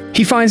directly.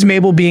 He finds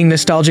Mabel being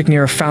nostalgic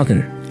near a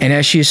fountain, and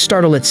as she is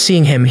startled at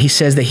seeing him, he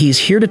says that he is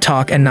here to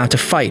talk and not to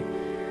fight.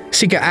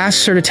 Sika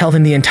asks her to tell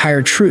him the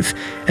entire truth,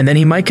 and then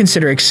he might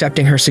consider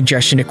accepting her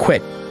suggestion to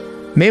quit.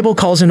 Mabel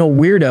calls him a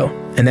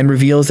weirdo, and then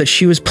reveals that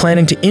she was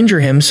planning to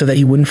injure him so that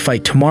he wouldn't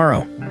fight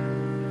tomorrow.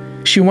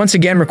 She once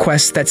again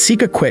requests that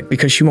Sika quit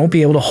because she won't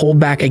be able to hold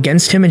back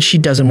against him and she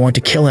doesn't want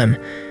to kill him.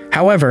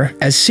 However,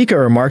 as Sika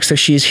remarks that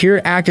she is here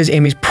to act as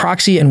Amy's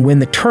proxy and win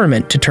the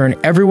tournament to turn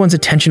everyone's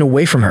attention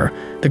away from her,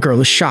 the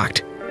girl is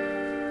shocked.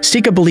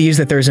 Sika believes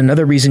that there is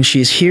another reason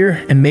she is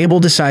here, and Mabel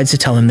decides to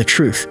tell him the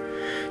truth.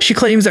 She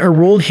claims that her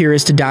role here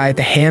is to die at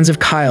the hands of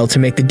Kyle to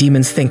make the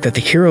demons think that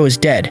the hero is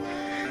dead.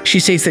 She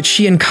states that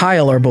she and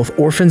Kyle are both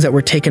orphans that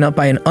were taken up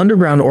by an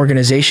underground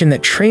organization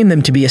that trained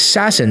them to be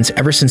assassins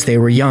ever since they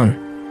were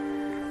young.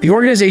 The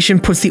organization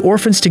puts the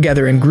orphans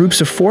together in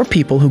groups of 4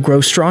 people who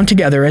grow strong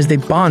together as they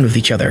bond with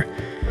each other.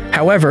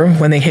 However,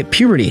 when they hit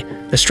puberty,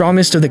 the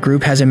strongest of the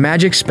group has a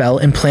magic spell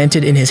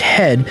implanted in his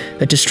head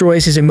that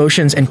destroys his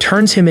emotions and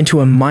turns him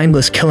into a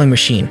mindless killing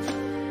machine.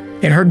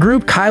 In her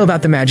group, Kyle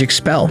got the magic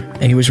spell,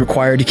 and he was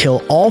required to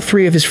kill all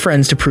 3 of his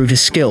friends to prove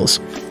his skills.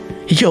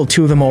 He killed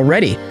 2 of them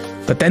already,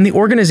 but then the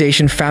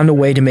organization found a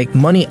way to make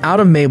money out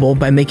of Mabel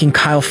by making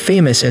Kyle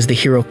famous as the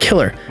hero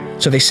killer,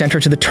 so they sent her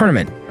to the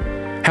tournament.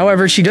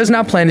 However, she does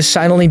not plan to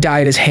silently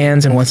die at his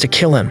hands and wants to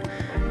kill him.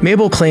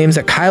 Mabel claims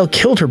that Kyle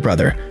killed her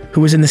brother, who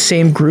was in the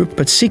same group,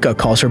 but Sika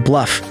calls her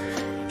bluff.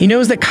 He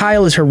knows that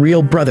Kyle is her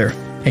real brother,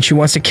 and she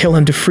wants to kill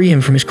him to free him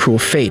from his cruel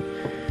fate.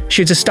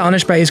 She is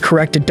astonished by his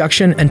correct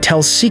deduction and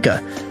tells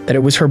Sika that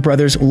it was her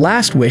brother's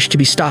last wish to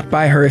be stopped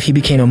by her if he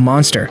became a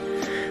monster.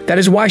 That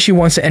is why she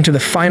wants to enter the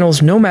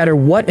finals no matter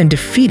what and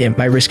defeat him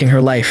by risking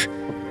her life.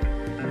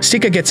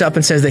 Sika gets up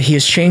and says that he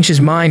has changed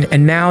his mind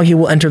and now he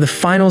will enter the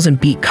finals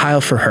and beat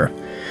Kyle for her.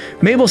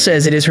 Mabel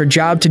says it is her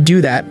job to do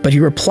that, but he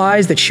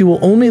replies that she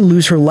will only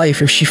lose her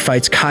life if she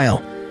fights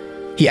Kyle.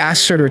 He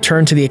asks her to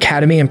return to the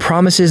academy and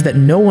promises that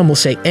no one will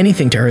say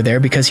anything to her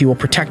there because he will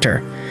protect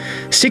her.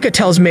 Sika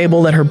tells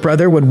Mabel that her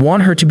brother would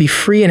want her to be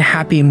free and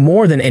happy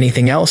more than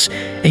anything else,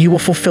 and he will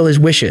fulfill his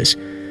wishes.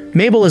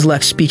 Mabel is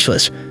left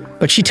speechless,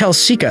 but she tells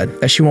Sika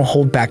that she won't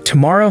hold back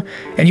tomorrow,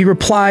 and he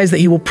replies that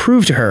he will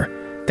prove to her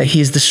that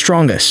he is the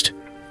strongest.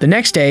 The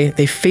next day,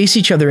 they face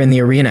each other in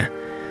the arena.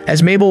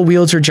 As Mabel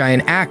wields her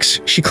giant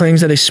axe, she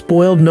claims that a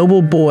spoiled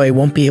noble boy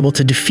won't be able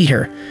to defeat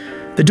her.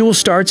 The duel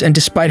starts, and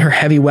despite her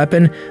heavy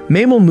weapon,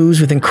 Mabel moves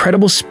with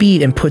incredible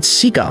speed and puts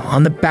Sika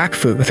on the back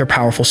foot with her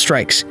powerful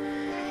strikes.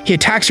 He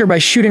attacks her by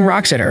shooting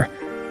rocks at her,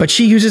 but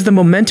she uses the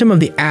momentum of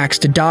the axe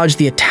to dodge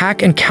the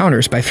attack and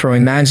counters by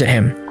throwing knives at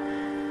him.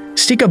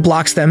 Sika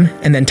blocks them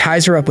and then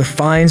ties her up with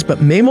vines,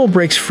 but Mabel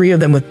breaks free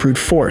of them with brute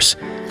force.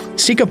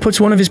 Sika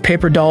puts one of his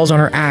paper dolls on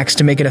her axe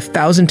to make it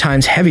 1,000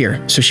 times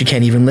heavier so she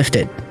can't even lift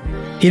it.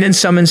 He then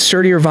summons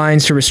sturdier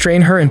vines to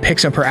restrain her and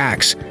picks up her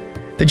axe.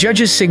 The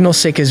judges signal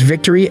Sika's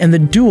victory and the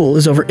duel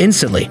is over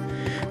instantly.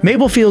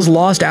 Mabel feels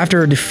lost after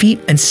her defeat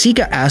and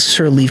Sika asks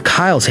her to leave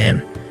Kyle to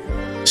him.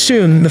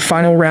 Soon, the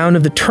final round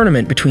of the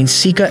tournament between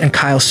Sika and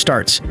Kyle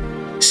starts.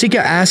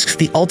 Sika asks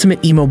the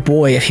ultimate emo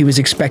boy if he was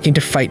expecting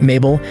to fight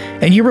Mabel,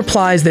 and he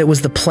replies that it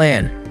was the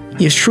plan.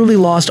 He has truly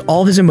lost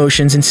all his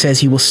emotions and says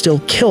he will still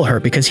kill her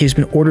because he has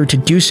been ordered to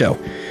do so.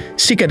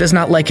 Sika does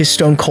not like his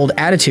stone-cold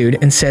attitude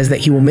and says that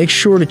he will make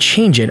sure to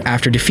change it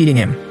after defeating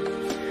him.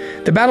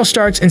 The battle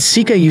starts and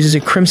Sika uses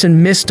a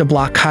crimson mist to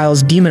block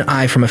Kyle's demon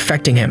eye from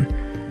affecting him.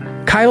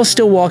 Kyle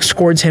still walks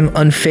towards him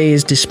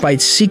unfazed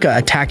despite Sika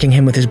attacking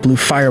him with his blue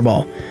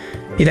fireball.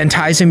 He then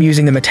ties him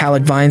using the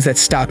metallic vines that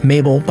stop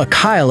Mabel, but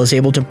Kyle is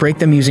able to break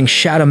them using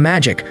shadow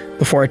magic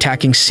before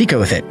attacking Sika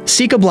with it.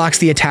 Sika blocks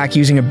the attack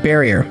using a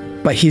barrier,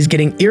 but he's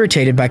getting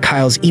irritated by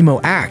Kyle's emo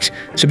act,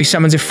 so he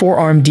summons a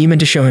 4-armed demon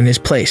to show him his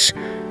place.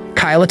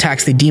 Kyle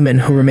attacks the demon,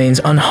 who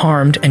remains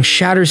unharmed, and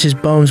shatters his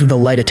bones with a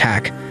light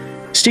attack.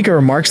 Sika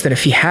remarks that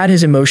if he had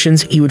his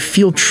emotions, he would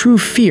feel true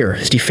fear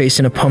as he faced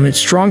an opponent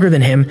stronger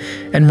than him,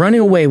 and running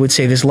away would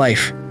save his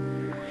life.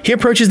 He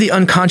approaches the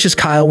unconscious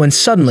Kyle when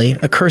suddenly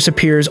a curse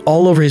appears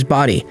all over his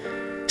body.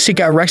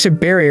 Sika erects a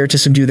barrier to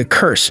subdue the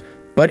curse,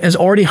 but has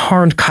already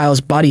harmed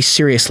Kyle's body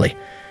seriously.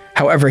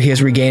 However, he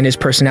has regained his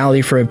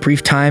personality for a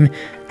brief time,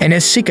 and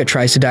as Sika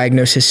tries to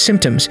diagnose his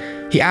symptoms,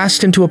 he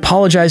asks him to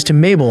apologize to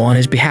Mabel on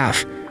his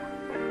behalf.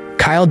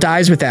 Kyle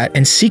dies with that,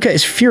 and Sika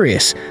is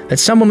furious that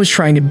someone was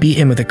trying to beat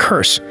him with a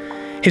curse.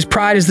 His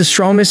pride as the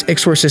strongest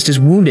exorcist is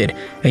wounded,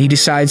 and he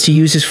decides to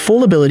use his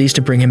full abilities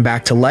to bring him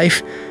back to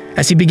life.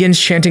 As he begins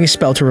chanting a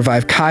spell to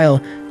revive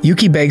Kyle,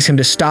 Yuki begs him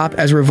to stop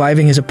as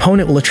reviving his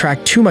opponent will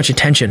attract too much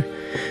attention.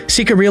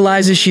 Sika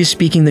realizes she is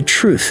speaking the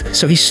truth,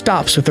 so he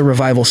stops with the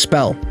revival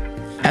spell.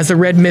 As the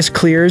red mist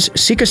clears,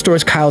 Sika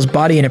stores Kyle's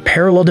body in a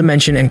parallel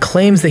dimension and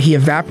claims that he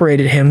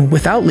evaporated him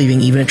without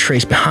leaving even a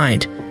trace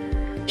behind.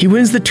 He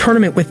wins the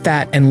tournament with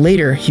that, and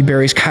later he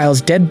buries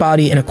Kyle's dead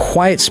body in a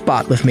quiet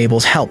spot with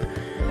Mabel's help.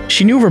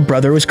 She knew her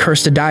brother was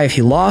cursed to die if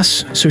he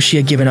lost, so she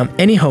had given up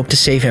any hope to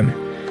save him.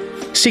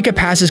 Sika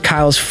passes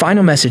Kyle's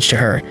final message to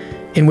her,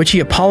 in which he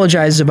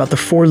apologizes about the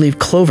 4-leaf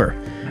clover.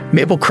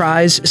 Mabel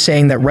cries,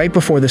 saying that right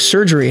before the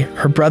surgery,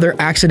 her brother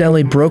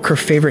accidentally broke her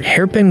favorite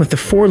hairpin with the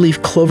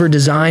 4-leaf clover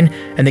design,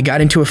 and they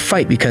got into a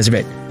fight because of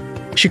it.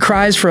 She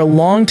cries for a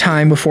long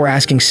time before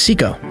asking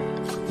Sika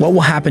what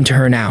will happen to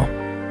her now.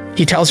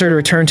 He tells her to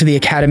return to the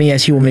academy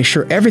as he will make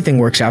sure everything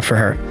works out for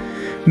her.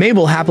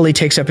 Mabel happily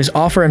takes up his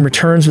offer and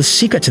returns with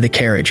Sika to the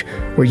carriage,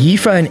 where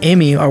Yifa and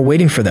Amy are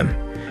waiting for them.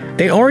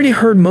 They already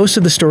heard most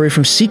of the story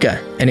from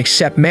Sika and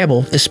accept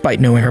Mabel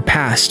despite knowing her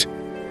past.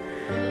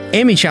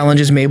 Amy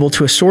challenges Mabel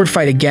to a sword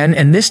fight again,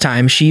 and this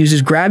time she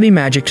uses gravity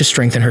magic to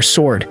strengthen her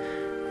sword.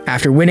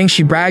 After winning,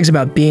 she brags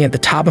about being at the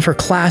top of her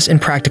class in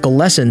practical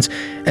lessons,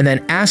 and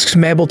then asks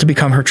Mabel to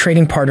become her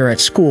training partner at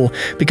school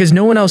because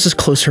no one else is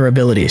close to her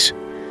abilities.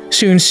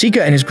 Soon,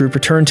 Sika and his group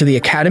return to the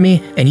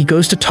academy, and he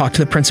goes to talk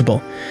to the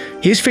principal.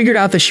 He has figured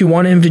out that she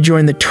wanted him to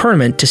join the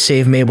tournament to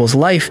save Mabel's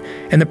life,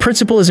 and the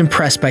principal is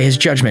impressed by his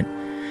judgment.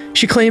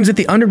 She claims that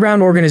the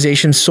underground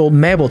organization sold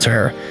Mabel to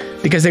her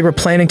because they were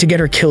planning to get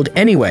her killed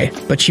anyway,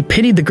 but she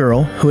pitied the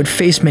girl who had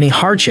faced many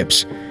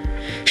hardships.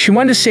 She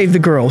wanted to save the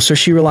girl, so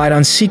she relied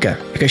on Sika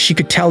because she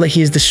could tell that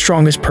he is the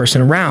strongest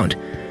person around.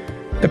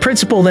 The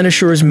principal then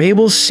assures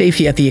Mabel's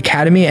safety at the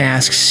academy and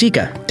asks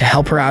Sika to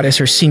help her out as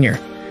her senior.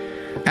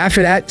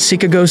 After that,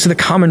 Sika goes to the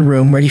common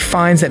room where he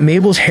finds that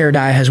Mabel's hair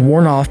dye has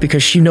worn off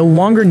because she no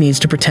longer needs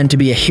to pretend to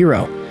be a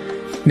hero.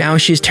 Now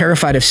she is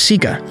terrified of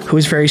Sika, who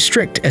is very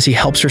strict as he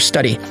helps her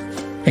study,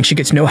 and she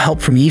gets no help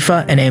from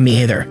Yifa and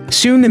Amy either.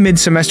 Soon the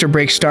mid-semester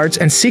break starts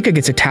and Sika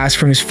gets a task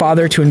from his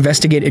father to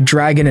investigate a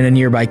dragon in a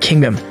nearby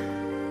kingdom.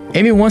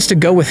 Amy wants to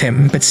go with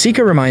him, but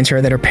Sika reminds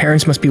her that her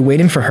parents must be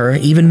waiting for her.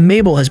 Even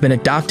Mabel has been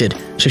adopted,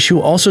 so she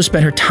will also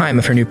spend her time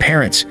with her new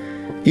parents.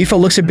 Yifa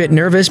looks a bit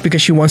nervous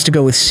because she wants to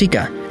go with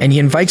Sika, and he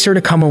invites her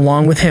to come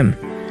along with him.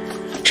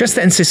 Just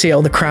then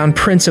Cecile, the crown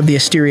prince of the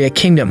Asteria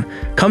kingdom,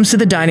 comes to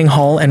the dining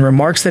hall and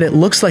remarks that it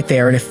looks like they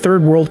are in a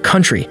third world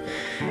country.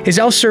 His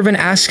elf servant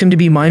asks him to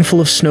be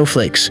mindful of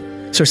snowflakes,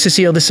 so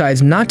Cecile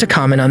decides not to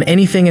comment on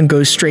anything and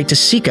goes straight to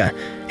Sika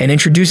and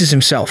introduces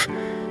himself.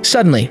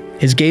 Suddenly,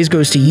 his gaze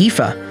goes to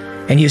Yifa,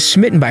 and he is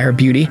smitten by her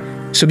beauty,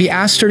 so he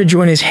asks her to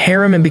join his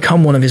harem and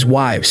become one of his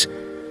wives.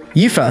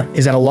 Yifa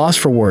is at a loss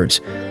for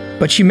words,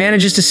 but she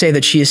manages to say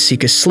that she is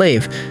Sika's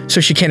slave, so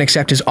she can't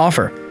accept his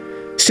offer.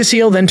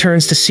 Cecile then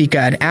turns to Sika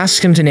and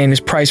asks him to name his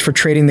price for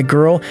trading the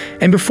girl,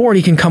 and before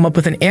he can come up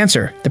with an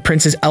answer, the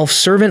prince's elf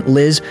servant,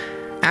 Liz,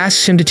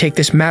 asks him to take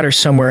this matter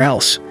somewhere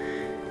else.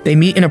 They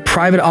meet in a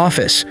private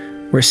office,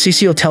 where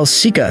Cecile tells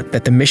Sika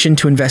that the mission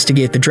to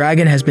investigate the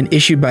dragon has been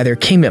issued by their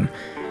kingdom.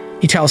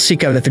 He tells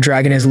Sika that the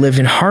dragon has lived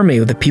in harmony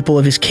with the people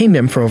of his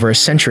kingdom for over a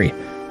century,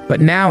 but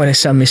now it has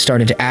suddenly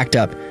started to act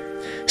up.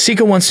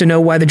 Sika wants to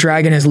know why the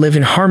dragon has lived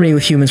in harmony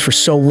with humans for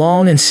so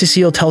long, and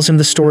Cecile tells him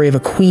the story of a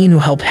queen who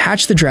helped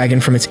hatch the dragon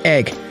from its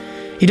egg.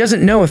 He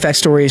doesn't know if that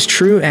story is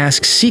true and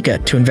asks Sika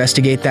to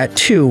investigate that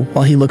too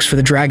while he looks for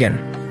the dragon.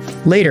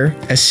 Later,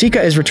 as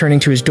Sika is returning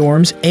to his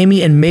dorms,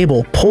 Amy and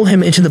Mabel pull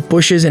him into the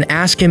bushes and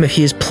ask him if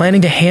he is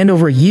planning to hand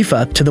over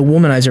Yifa to the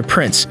womanizer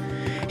prince.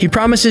 He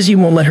promises he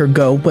won't let her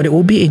go, but it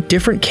will be a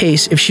different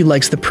case if she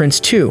likes the prince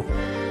too.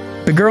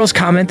 The girls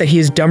comment that he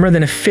is dumber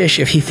than a fish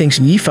if he thinks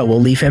Yifa will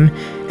leave him,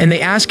 and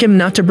they ask him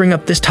not to bring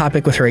up this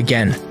topic with her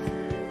again.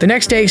 The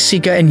next day,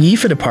 Sika and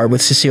Yifa depart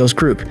with Cecile's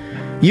group.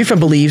 Yifa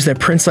believes that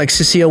Prince like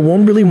Cecile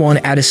won't really want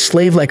to add a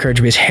slave like her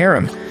to his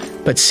harem,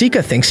 but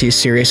Sika thinks he is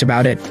serious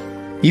about it.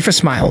 Yifa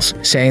smiles,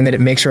 saying that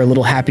it makes her a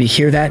little happy to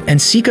hear that, and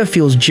Sika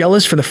feels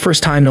jealous for the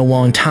first time in a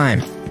long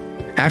time.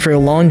 After a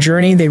long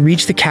journey, they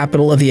reach the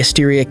capital of the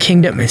Asteria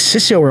kingdom, and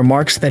Cecile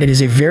remarks that it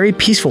is a very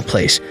peaceful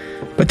place,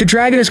 but the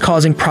dragon is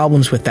causing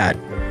problems with that.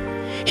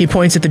 He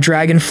points at the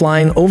dragon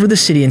flying over the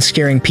city and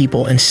scaring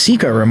people, and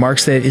Sika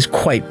remarks that it is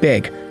quite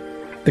big.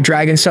 The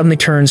dragon suddenly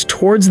turns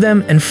towards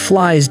them and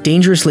flies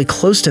dangerously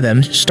close to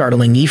them,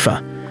 startling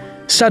Yifa.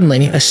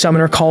 Suddenly, a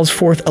summoner calls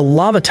forth a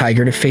lava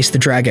tiger to face the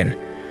dragon.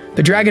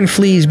 The dragon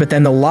flees, but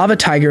then the lava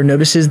tiger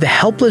notices the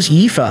helpless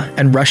Yifa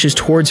and rushes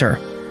towards her.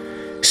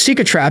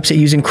 Sika traps it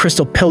using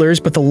crystal pillars,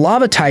 but the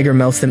lava tiger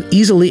melts them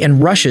easily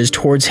and rushes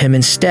towards him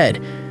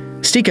instead.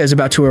 Sika is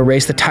about to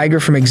erase the tiger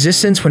from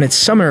existence when its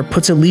summoner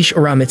puts a leash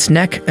around its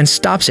neck and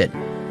stops it.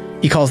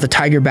 He calls the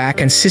tiger back,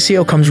 and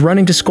Cecile comes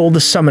running to scold the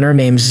summoner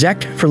named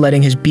Zek for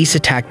letting his beast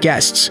attack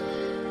guests.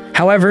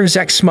 However,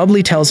 Zek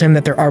smugly tells him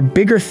that there are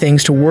bigger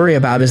things to worry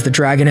about as the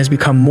dragon has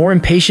become more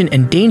impatient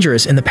and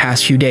dangerous in the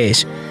past few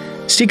days.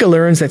 Sika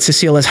learns that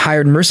Cecile has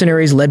hired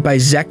mercenaries led by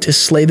Zek to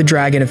slay the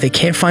dragon if they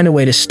can't find a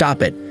way to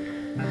stop it.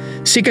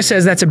 Sika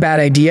says that's a bad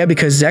idea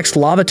because Zek's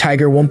lava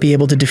tiger won't be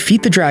able to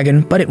defeat the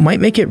dragon, but it might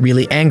make it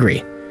really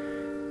angry.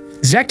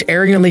 Zek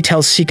arrogantly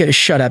tells Sika to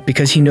shut up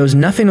because he knows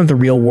nothing of the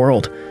real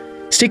world.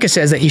 Sika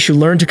says that he should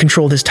learn to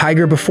control his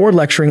tiger before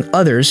lecturing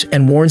others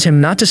and warns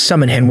him not to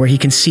summon him where he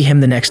can see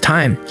him the next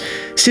time.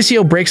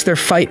 Cecile breaks their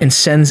fight and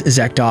sends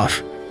Zek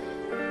off.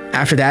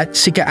 After that,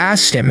 Sika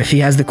asks him if he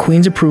has the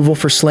queen's approval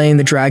for slaying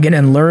the dragon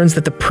and learns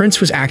that the prince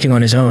was acting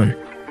on his own.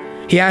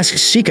 He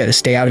asks Sika to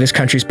stay out of his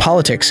country's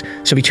politics,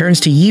 so he turns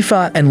to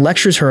Yifa and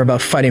lectures her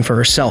about fighting for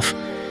herself.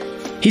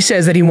 He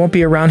says that he won't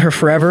be around her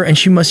forever and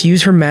she must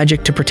use her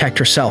magic to protect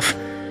herself.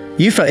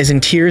 Yifa is in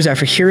tears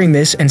after hearing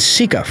this, and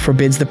Sika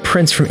forbids the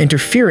prince from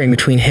interfering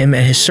between him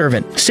and his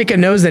servant. Sika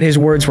knows that his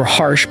words were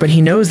harsh, but he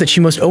knows that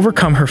she must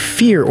overcome her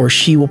fear or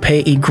she will pay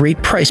a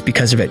great price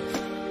because of it.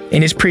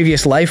 In his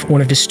previous life,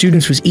 one of his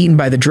students was eaten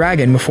by the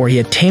dragon before he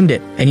had tamed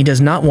it, and he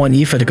does not want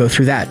Yifa to go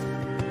through that.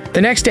 The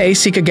next day,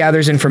 Sika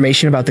gathers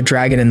information about the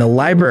dragon in the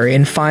library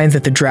and finds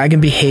that the dragon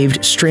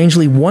behaved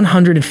strangely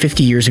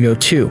 150 years ago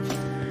too.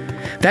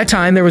 That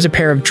time, there was a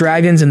pair of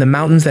dragons in the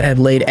mountains that had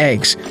laid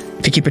eggs.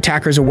 To keep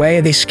attackers away,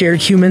 they scared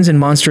humans and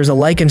monsters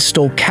alike and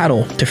stole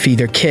cattle to feed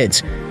their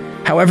kids.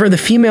 However, the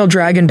female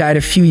dragon died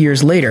a few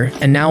years later,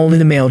 and now only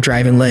the male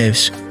dragon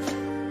lives.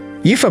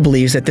 Yifa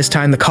believes that this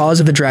time the cause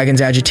of the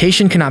dragon's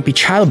agitation cannot be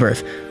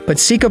childbirth, but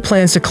Sika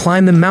plans to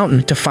climb the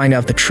mountain to find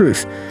out the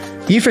truth.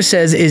 Yifa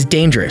says it is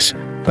dangerous,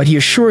 but he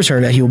assures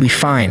her that he will be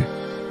fine.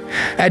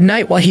 At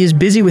night, while he is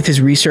busy with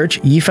his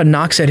research, Yifa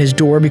knocks at his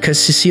door because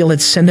Cecile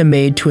had sent a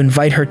maid to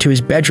invite her to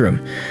his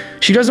bedroom.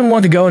 She doesn't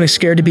want to go and is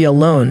scared to be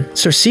alone,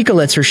 so Sika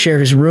lets her share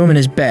his room and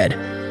his bed.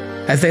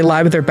 As they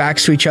lie with their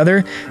backs to each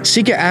other,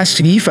 Sika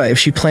asks Yifa if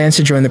she plans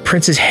to join the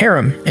prince's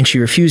harem, and she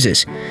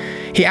refuses.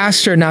 He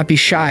asks her not be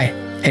shy,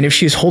 and if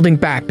she is holding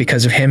back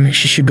because of him,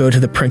 she should go to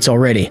the prince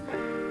already.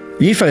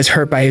 Yifa is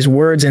hurt by his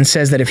words and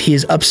says that if he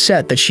is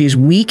upset that she is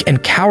weak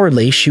and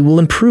cowardly, she will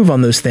improve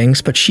on those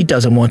things, but she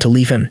doesn't want to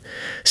leave him.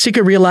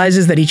 Sika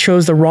realizes that he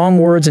chose the wrong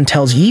words and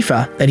tells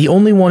Yifa that he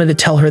only wanted to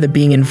tell her that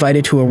being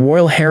invited to a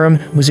royal harem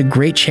was a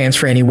great chance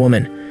for any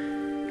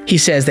woman. He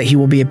says that he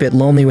will be a bit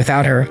lonely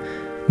without her,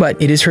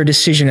 but it is her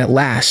decision at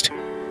last.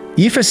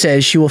 Yifa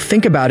says she will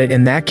think about it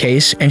in that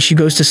case, and she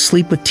goes to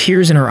sleep with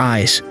tears in her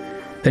eyes.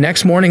 The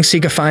next morning,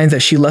 Sika finds that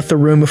she left the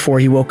room before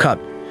he woke up.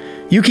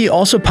 Yuki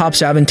also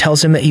pops out and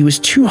tells him that he was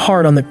too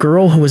hard on the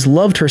girl who has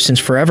loved her since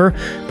forever,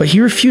 but he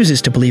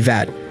refuses to believe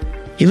that.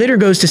 He later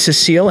goes to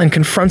Cecile and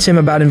confronts him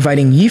about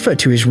inviting Yifa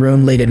to his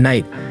room late at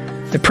night.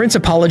 The prince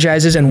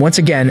apologizes and once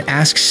again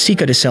asks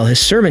Sika to sell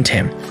his servant to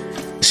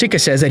him. Sika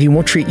says that he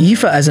won't treat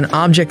Yifa as an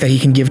object that he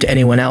can give to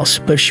anyone else,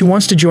 but if she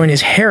wants to join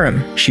his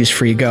harem, she is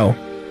free to go.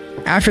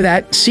 After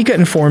that, Sika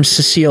informs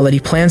Cecile that he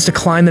plans to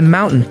climb the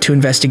mountain to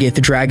investigate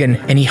the dragon,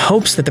 and he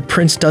hopes that the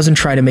prince doesn't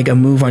try to make a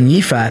move on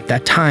Yifa at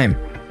that time.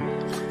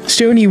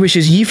 Soon he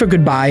wishes Yifa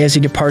goodbye as he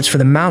departs for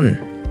the mountain,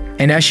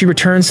 and as she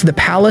returns to the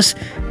palace,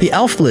 the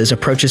elf Liz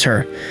approaches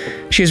her.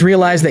 She has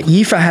realized that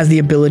Yifa has the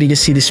ability to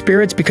see the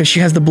spirits because she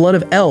has the blood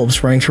of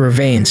elves running through her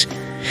veins.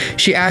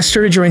 She asks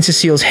her to join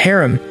Cecile's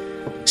harem,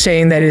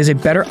 saying that it is a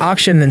better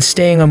option than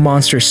staying a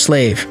monster's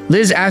slave.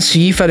 Liz asks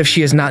Yifa if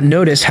she has not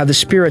noticed how the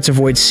spirits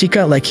avoid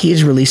Sika like he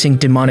is releasing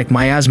demonic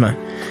miasma.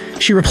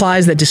 She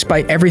replies that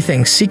despite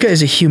everything, Sika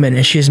is a human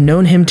and she has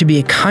known him to be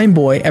a kind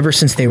boy ever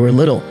since they were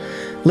little.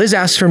 Liz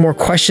asks her more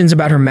questions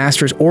about her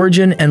master's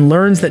origin and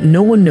learns that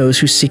no one knows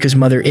who Sika's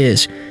mother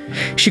is.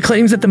 She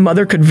claims that the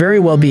mother could very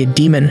well be a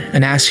demon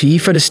and asks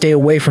Yifa to stay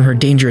away from her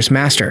dangerous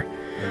master.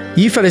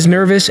 Yifa is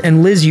nervous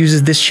and Liz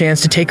uses this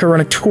chance to take her on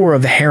a tour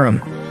of the harem.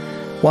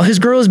 While his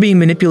girl is being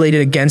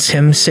manipulated against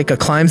him, Sika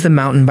climbs the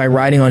mountain by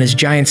riding on his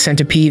giant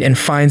centipede and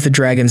finds the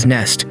dragon's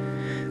nest.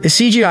 The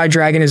CGI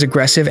dragon is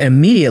aggressive and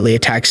immediately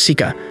attacks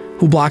Sika,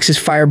 who blocks his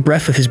fire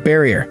breath with his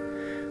barrier.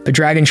 The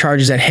dragon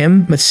charges at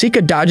him, but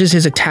Sika dodges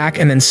his attack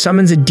and then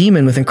summons a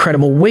demon with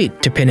incredible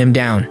weight to pin him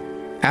down.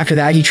 After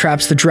that, he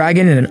traps the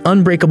dragon in an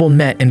unbreakable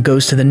net and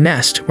goes to the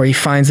nest, where he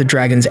finds the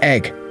dragon's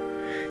egg.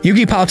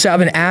 Yuki pops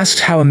out and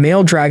asks how a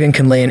male dragon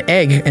can lay an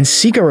egg, and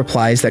Sika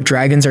replies that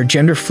dragons are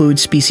gender-fluid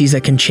species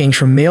that can change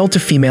from male to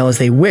female as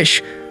they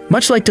wish,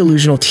 much like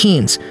delusional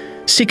teens.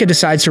 Sika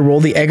decides to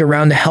roll the egg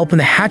around to help in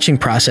the hatching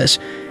process,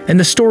 and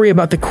the story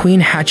about the queen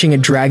hatching a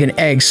dragon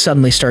egg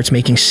suddenly starts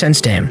making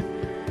sense to him.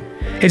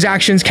 His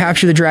actions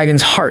capture the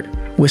dragon's heart,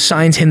 who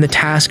assigns him the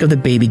task of the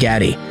baby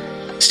gaddy.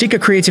 Sika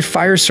creates a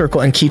fire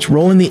circle and keeps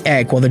rolling the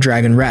egg while the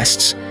dragon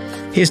rests.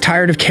 He is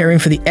tired of caring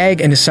for the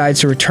egg and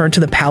decides to return to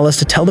the palace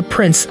to tell the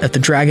prince that the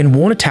dragon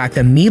won't attack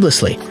them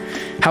needlessly.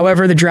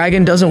 However, the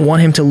dragon doesn't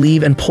want him to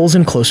leave and pulls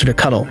him closer to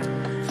cuddle.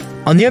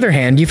 On the other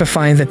hand, Yifa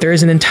finds that there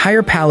is an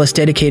entire palace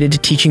dedicated to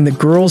teaching the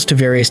girls to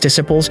various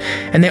disciplines,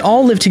 and they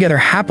all live together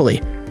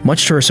happily,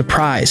 much to her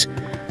surprise.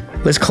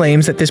 Liz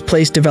claims that this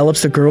place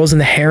develops the girls in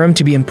the harem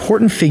to be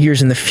important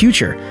figures in the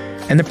future,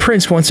 and the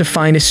prince wants to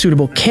find a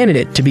suitable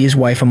candidate to be his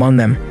wife among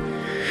them.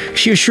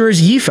 She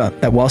assures Yifa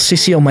that while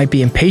Cecile might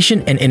be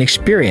impatient and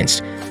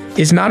inexperienced,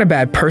 is not a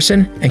bad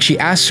person, and she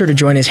asks her to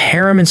join his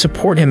harem and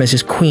support him as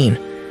his queen.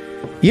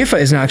 Yifa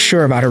is not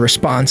sure about her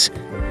response,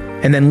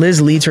 and then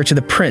Liz leads her to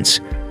the prince,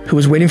 who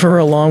is waiting for her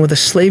along with a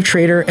slave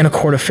trader and a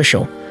court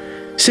official.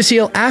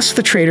 Cecile asks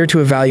the trader to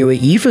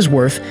evaluate Yifa's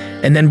worth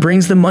and then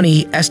brings the money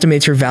he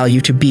estimates her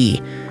value to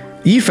be.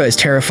 Yifa is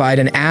terrified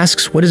and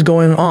asks what is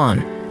going on,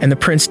 and the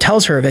prince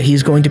tells her that he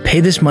is going to pay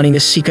this money to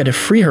Sika to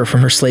free her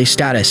from her slave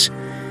status.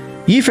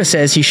 Yifa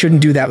says he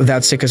shouldn't do that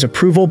without Sika's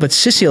approval, but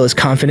Cecile is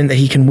confident that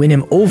he can win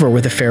him over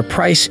with a fair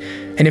price,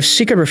 and if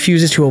Sika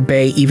refuses to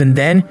obey even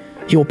then,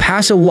 he will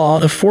pass a law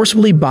to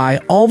forcibly buy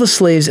all the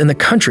slaves in the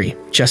country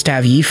just to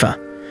have Yifa.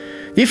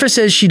 Yifa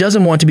says she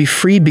doesn't want to be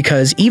freed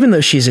because, even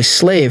though she is a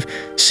slave,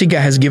 Sika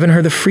has given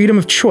her the freedom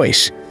of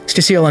choice.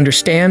 Cecile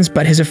understands,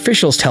 but his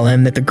officials tell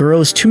him that the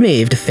girl is too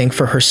naive to think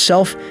for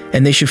herself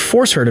and they should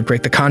force her to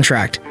break the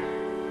contract.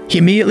 He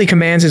immediately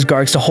commands his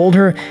guards to hold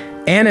her,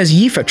 and as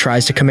Yifa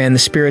tries to command the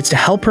spirits to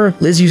help her,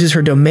 Liz uses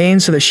her domain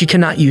so that she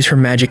cannot use her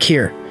magic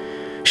here.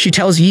 She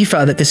tells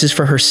Yifa that this is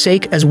for her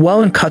sake as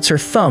well and cuts her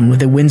thumb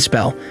with a wind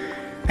spell.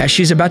 As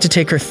she's about to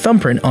take her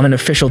thumbprint on an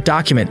official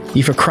document,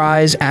 Yifa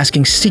cries,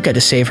 asking Sika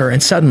to save her,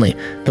 and suddenly,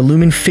 the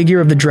looming figure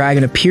of the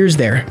dragon appears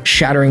there,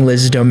 shattering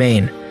Liz's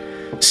domain.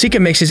 Sika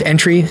makes his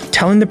entry,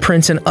 telling the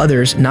prince and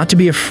others not to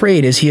be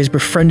afraid as he has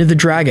befriended the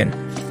dragon.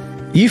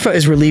 Yifa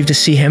is relieved to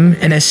see him,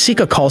 and as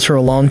Sika calls her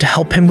along to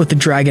help him with the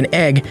dragon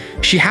egg,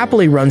 she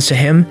happily runs to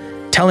him,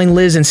 telling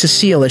Liz and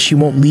Cecile that she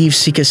won't leave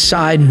Sika's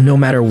side no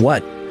matter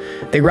what.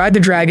 They ride the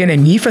dragon,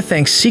 and Yifa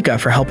thanks Sika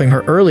for helping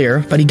her earlier,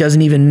 but he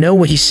doesn't even know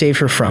what he saved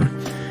her from.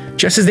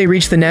 Just as they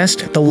reach the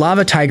nest, the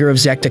lava tiger of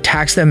Isekai'd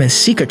attacks them and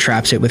Sika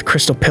traps it with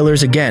crystal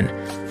pillars again.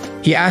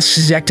 He asks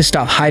Isekai'd to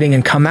stop hiding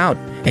and come out,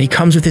 and he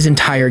comes with his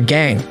entire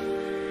gang.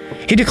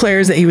 He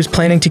declares that he was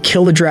planning to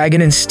kill the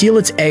dragon and steal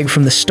its egg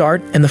from the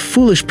start, and the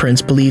foolish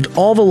prince believed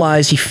all the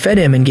lies he fed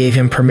him and gave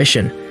him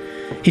permission.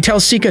 He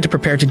tells Sika to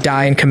prepare to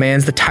die and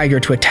commands the tiger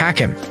to attack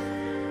him.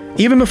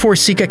 Even before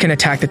Sika can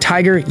attack the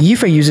tiger,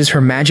 Yifa uses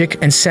her magic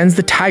and sends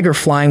the tiger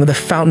flying with a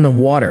fountain of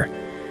water.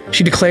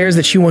 She declares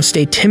that she won't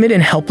stay timid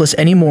and helpless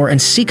anymore,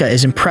 and Sika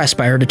is impressed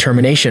by her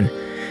determination.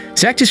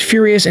 Isekai'd is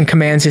furious and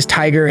commands his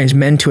tiger and his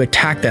men to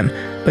attack them,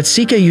 but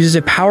Sika uses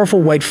a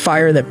powerful white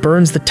fire that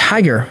burns the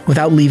tiger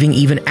without leaving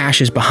even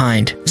ashes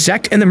behind.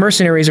 Isekai'd and the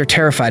mercenaries are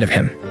terrified of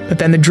him, but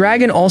then the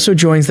dragon also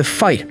joins the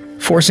fight,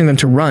 forcing them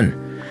to run.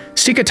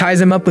 Sika ties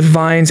them up with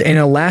vines, and in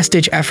a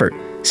last-ditch effort,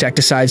 Isekai'd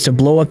decides to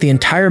blow up the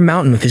entire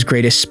mountain with his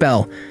greatest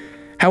spell.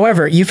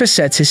 However, Yifa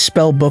sets his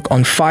spell book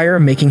on fire,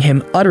 making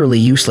him utterly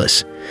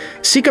useless.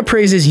 Sika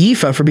praises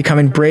Yifa for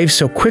becoming brave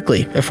so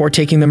quickly before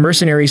taking the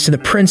mercenaries to the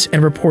prince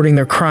and reporting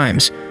their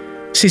crimes.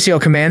 Cecile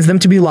commands them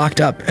to be locked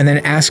up and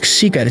then asks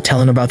Sika to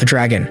tell him about the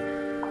dragon.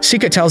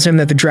 Sika tells him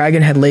that the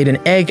dragon had laid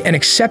an egg and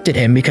accepted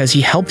him because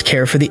he helped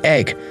care for the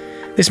egg.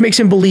 This makes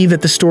him believe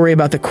that the story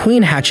about the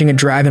queen hatching a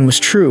dragon was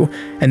true,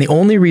 and the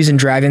only reason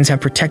dragons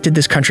have protected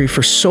this country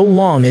for so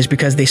long is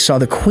because they saw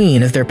the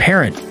queen as their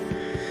parent.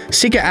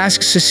 Sika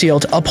asks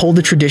Cecile to uphold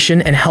the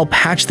tradition and help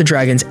hatch the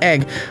dragon's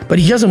egg, but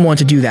he doesn't want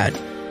to do that.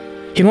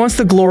 He wants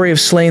the glory of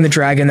slaying the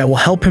dragon that will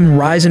help him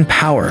rise in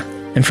power,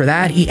 and for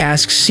that he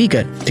asks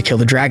Sika to kill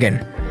the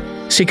dragon.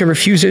 Sika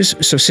refuses,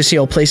 so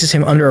Cecile places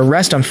him under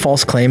arrest on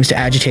false claims to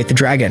agitate the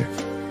dragon.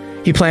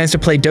 He plans to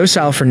play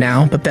docile for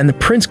now, but then the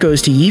prince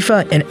goes to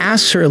Yifa and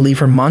asks her to leave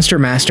her monster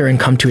master and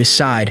come to his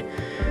side.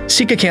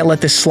 Sika can't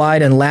let this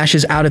slide and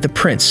lashes out at the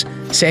prince,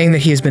 saying that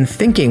he has been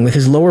thinking with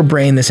his lower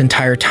brain this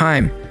entire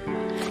time.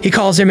 He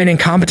calls him an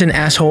incompetent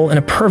asshole and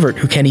a pervert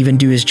who can't even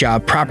do his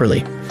job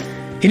properly.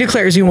 He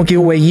declares he won't give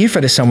away Yifa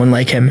to someone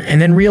like him,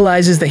 and then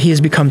realizes that he has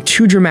become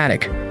too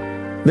dramatic.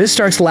 Liz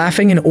starts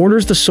laughing and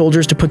orders the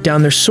soldiers to put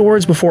down their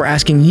swords before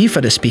asking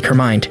Yifa to speak her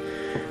mind.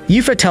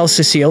 Yifa tells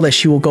Cecile that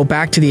she will go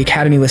back to the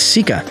academy with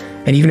Sika,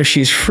 and even if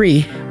she is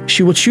free,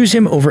 she will choose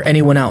him over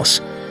anyone else.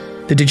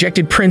 The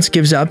dejected prince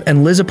gives up,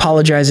 and Liz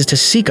apologizes to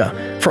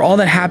Sika for all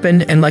that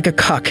happened, and like a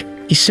cuck,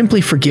 he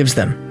simply forgives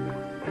them.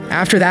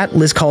 After that,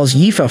 Liz calls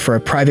Yifa for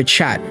a private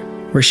chat,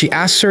 where she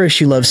asks her if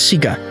she loves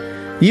Sika.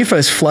 Yifa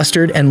is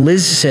flustered, and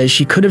Liz says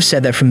she could have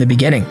said that from the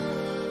beginning.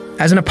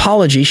 As an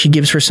apology, she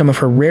gives her some of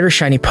her rare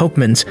shiny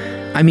Pokemons,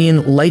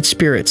 light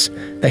spirits,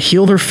 that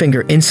healed her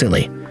finger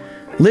instantly.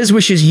 Liz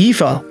wishes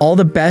Yifa all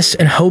the best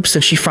and hopes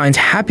that she finds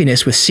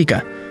happiness with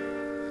Sika.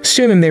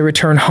 Soon they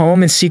return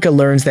home, and Sika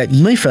learns that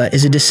Yifa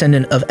is a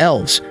descendant of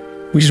elves,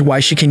 which is why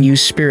she can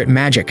use spirit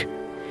magic.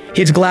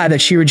 He is glad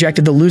that she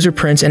rejected the loser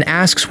prince and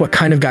asks what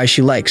kind of guy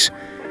she likes.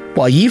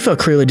 While Yifa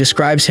clearly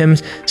describes him,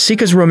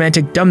 Sika's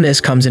romantic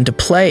dumbness comes into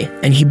play,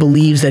 and he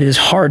believes that it is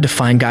hard to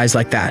find guys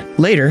like that.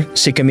 Later,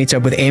 Sika meets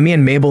up with Amy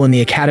and Mabel in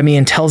the academy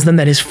and tells them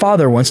that his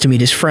father wants to meet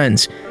his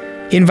friends.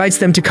 He invites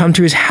them to come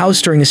to his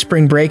house during the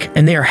spring break,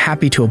 and they are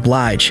happy to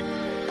oblige.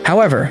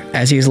 However,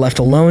 as he is left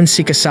alone,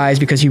 Sika sighs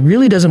because he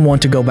really doesn't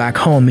want to go back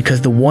home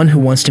because the one who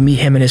wants to meet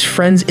him and his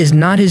friends is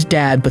not his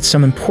dad but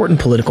some important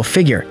political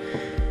figure.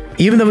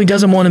 Even though he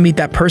doesn't want to meet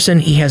that person,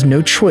 he has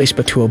no choice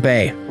but to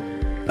obey.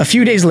 A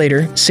few days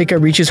later, Sika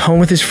reaches home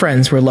with his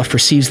friends where Luff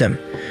receives them.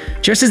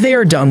 Just as they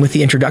are done with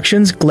the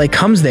introductions, Glay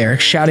comes there,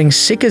 shouting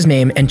Sika's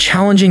name and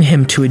challenging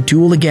him to a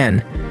duel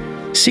again.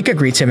 Sika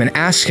greets him and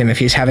asks him if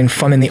he is having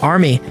fun in the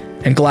army,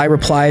 and Glay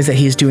replies that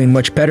he is doing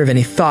much better than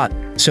he thought,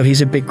 so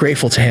he's a bit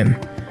grateful to him.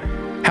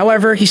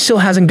 However, he still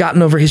hasn't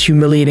gotten over his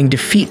humiliating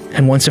defeat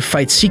and wants to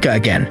fight Sika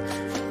again.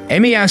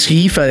 Amy asks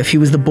Yifa if he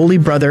was the bully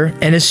brother,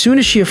 and as soon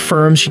as she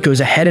affirms, she goes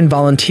ahead and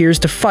volunteers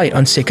to fight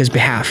on Sika's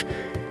behalf.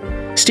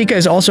 Sika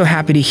is also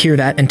happy to hear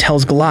that and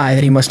tells Glay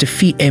that he must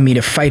defeat Amy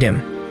to fight him.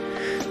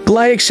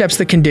 Glay accepts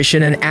the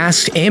condition and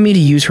asks Amy to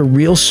use her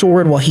real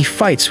sword while he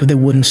fights with a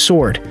wooden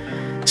sword.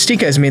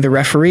 Sika is made the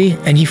referee,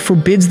 and he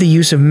forbids the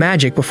use of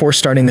magic before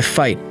starting the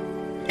fight.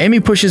 Amy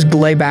pushes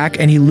Glay back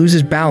and he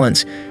loses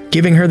balance,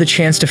 giving her the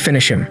chance to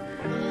finish him.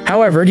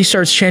 However, he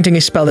starts chanting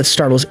a spell that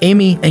startles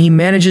Amy, and he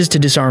manages to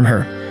disarm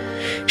her.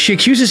 She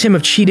accuses him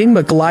of cheating,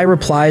 but Glay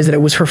replies that it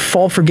was her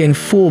fault for getting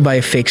fooled by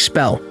a fake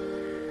spell.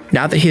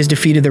 Now that he has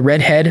defeated the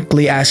redhead,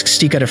 Glay asks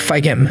Sika to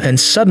fight him, and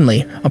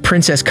suddenly, a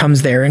princess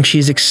comes there and she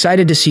is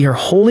excited to see her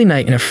holy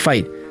knight in a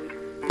fight.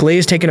 Glay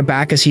is taken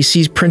aback as he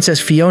sees Princess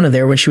Fiona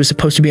there when she was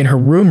supposed to be in her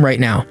room right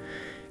now.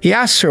 He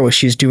asks her what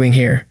she is doing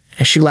here,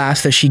 and she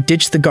laughs that she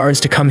ditched the guards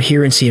to come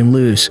here and see him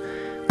lose.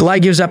 Glay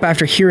gives up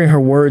after hearing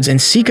her words,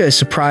 and Sika is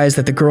surprised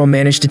that the girl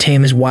managed to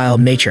tame his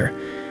wild nature.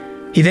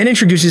 He then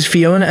introduces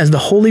Fiona as the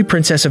holy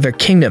princess of their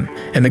kingdom,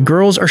 and the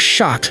girls are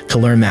shocked to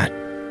learn that.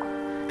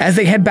 As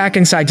they head back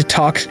inside to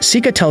talk,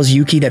 Sika tells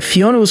Yuki that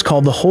Fiona was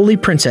called the Holy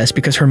Princess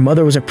because her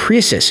mother was a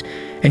priestess,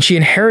 and she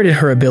inherited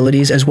her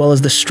abilities as well as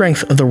the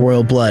strength of the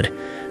royal blood.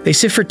 They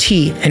sit for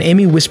tea, and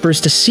Amy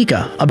whispers to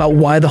Sika about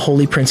why the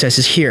Holy Princess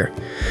is here.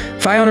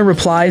 Fiona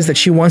replies that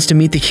she wants to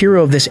meet the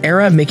hero of this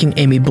era, making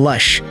Amy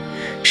blush.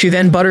 She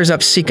then butters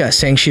up Sika,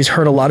 saying she's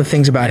heard a lot of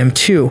things about him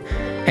too,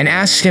 and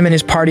asks him and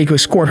his party to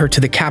escort her to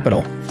the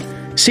capital.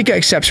 Sika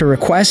accepts her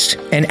request,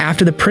 and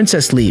after the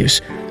princess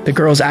leaves, the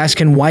girls ask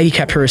him why he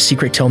kept her a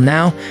secret till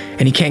now,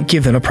 and he can't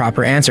give them a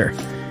proper answer.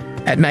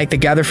 At night, they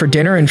gather for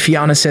dinner, and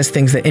Fiona says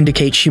things that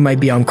indicate she might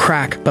be on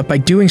crack, but by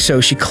doing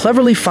so, she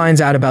cleverly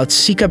finds out about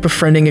Sika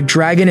befriending a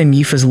dragon and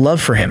Yifa's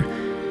love for him,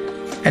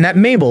 and that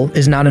Mabel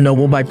is not a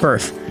noble by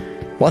birth.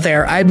 While they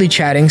are idly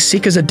chatting,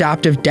 Sika's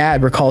adoptive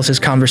dad recalls his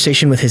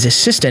conversation with his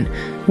assistant,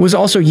 who was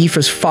also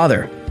Yifa's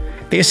father.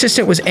 The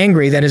assistant was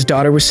angry that his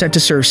daughter was sent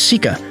to serve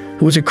Sika,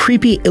 who was a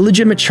creepy,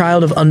 illegitimate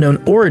child of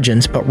unknown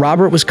origins, but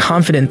Robert was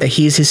confident that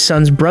he is his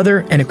son's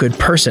brother and a good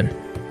person.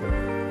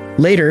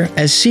 Later,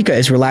 as Sika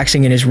is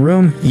relaxing in his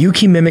room,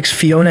 Yuki mimics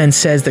Fiona and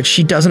says that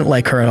she doesn't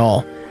like her at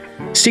all.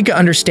 Sika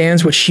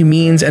understands what she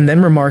means and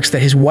then remarks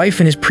that his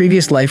wife in his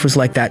previous life was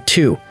like that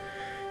too.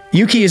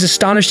 Yuki is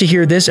astonished to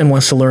hear this and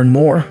wants to learn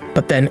more,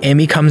 but then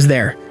Amy comes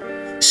there.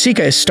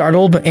 Sika is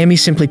startled, but Amy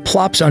simply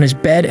plops on his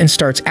bed and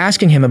starts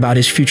asking him about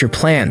his future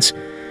plans.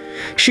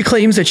 She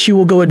claims that she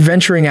will go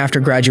adventuring after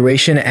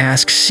graduation and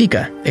asks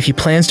Sika if he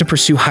plans to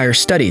pursue higher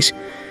studies.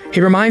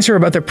 He reminds her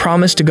about their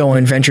promise to go on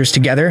adventures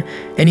together,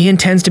 and he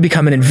intends to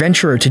become an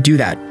adventurer to do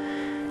that.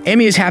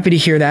 Amy is happy to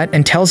hear that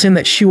and tells him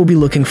that she will be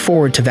looking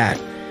forward to that.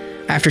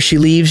 After she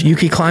leaves,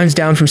 Yuki climbs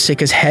down from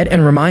Sika's head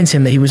and reminds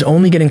him that he was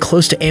only getting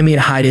close to Amy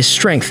to hide his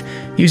strength,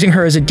 using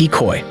her as a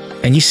decoy,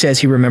 and he says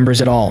he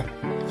remembers it all.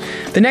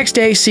 The next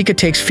day, Sika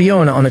takes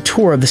Fiona on a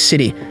tour of the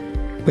city,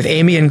 with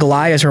Amy and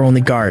Glai as her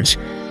only guards.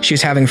 She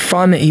is having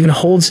fun and even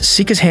holds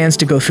Sika's hands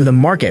to go through the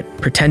market,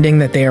 pretending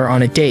that they are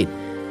on a date.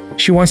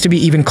 She wants to be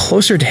even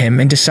closer to him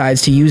and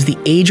decides to use the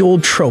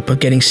age-old trope of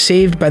getting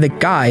saved by the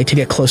guy to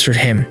get closer to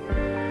him.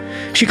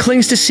 She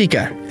clings to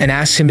Sika and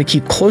asks him to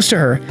keep close to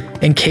her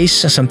in case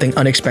something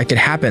unexpected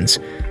happens.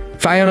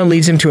 Fiona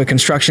leads him to a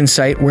construction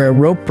site where a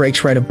rope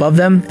breaks right above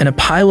them and a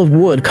pile of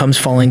wood comes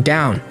falling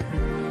down.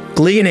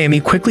 Glee and Amy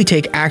quickly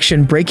take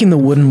action, breaking the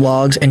wooden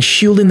logs and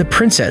shielding the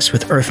princess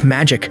with earth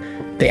magic.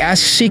 They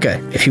ask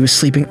Sika if he was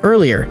sleeping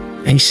earlier,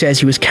 and he says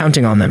he was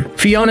counting on them.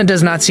 Fiona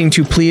does not seem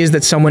too pleased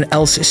that someone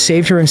else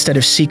saved her instead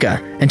of Sika,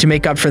 and to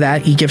make up for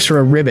that, he gives her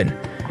a ribbon.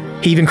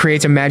 He even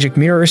creates a magic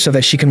mirror so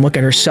that she can look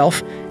at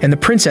herself, and the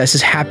princess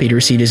is happy to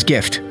receive his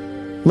gift.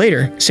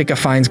 Later, Sika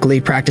finds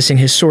Glee practicing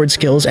his sword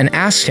skills and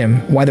asks him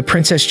why the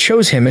princess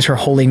chose him as her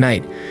holy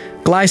knight.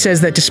 Glai says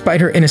that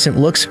despite her innocent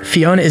looks,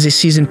 Fiona is a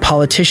seasoned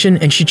politician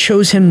and she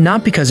chose him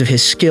not because of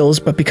his skills,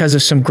 but because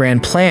of some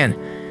grand plan.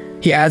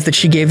 He adds that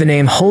she gave the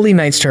name Holy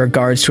Knights to her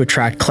guards to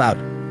attract clout.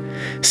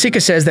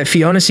 Sika says that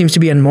Fiona seems to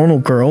be a normal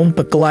girl,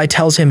 but Glai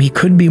tells him he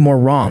couldn't be more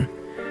wrong.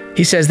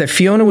 He says that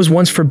Fiona was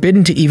once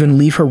forbidden to even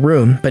leave her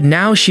room, but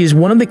now she is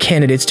one of the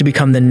candidates to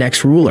become the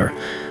next ruler.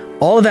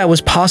 All of that was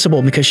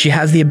possible because she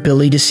has the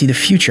ability to see the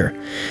future.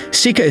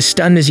 Sika is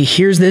stunned as he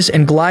hears this,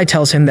 and Glai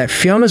tells him that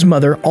Fiona's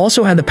mother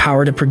also had the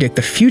power to predict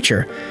the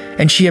future,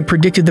 and she had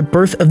predicted the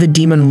birth of the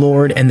demon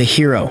lord and the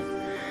hero.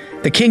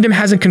 The kingdom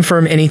hasn't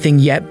confirmed anything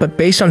yet, but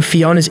based on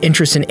Fiona's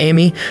interest in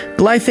Amy,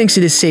 Glai thinks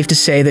it is safe to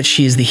say that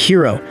she is the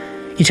hero.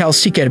 He tells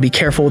Sika to be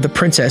careful with the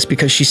princess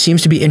because she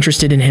seems to be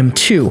interested in him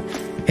too,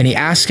 and he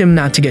asks him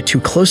not to get too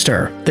close to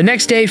her. The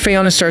next day,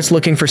 Fiona starts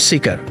looking for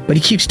Sika, but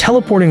he keeps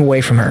teleporting away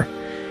from her.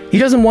 He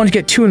doesn't want to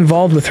get too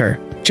involved with her,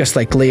 just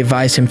like Glai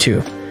advised him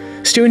to.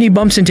 Soon he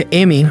bumps into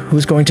Amy, who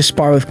is going to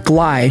spar with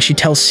Glai, and she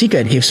tells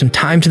Sika to give some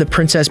time to the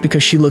princess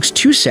because she looks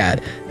too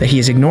sad that he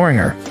is ignoring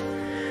her.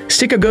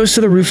 Sika goes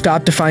to the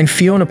rooftop to find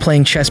Fiona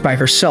playing chess by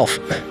herself,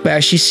 but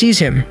as she sees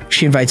him,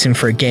 she invites him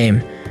for a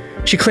game.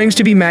 She claims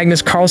to be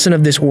Magnus Carlsen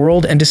of this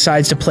world and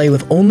decides to play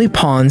with only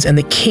pawns and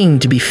the king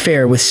to be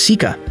fair with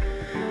Sika.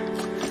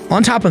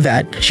 On top of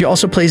that, she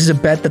also places a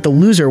bet that the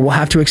loser will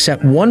have to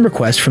accept one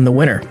request from the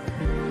winner.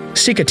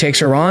 Sika takes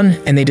her on,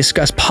 and they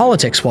discuss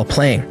politics while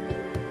playing.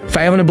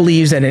 Fiona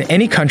believes that in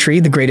any country,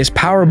 the greatest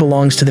power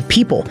belongs to the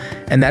people,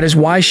 and that is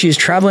why she is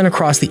traveling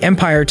across the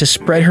empire to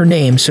spread her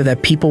name so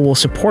that people will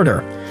support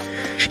her.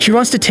 She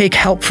wants to take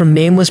help from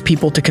nameless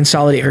people to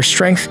consolidate her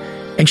strength,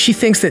 and she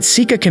thinks that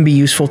Sika can be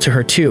useful to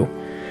her too.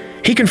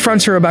 He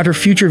confronts her about her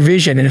future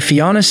vision, and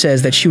Fiona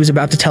says that she was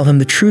about to tell him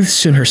the truth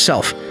soon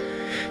herself.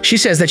 She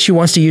says that she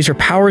wants to use her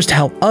powers to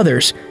help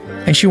others,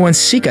 and she wants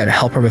Sika to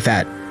help her with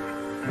that.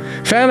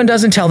 Fiona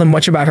doesn't tell him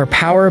much about her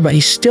power, but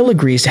he still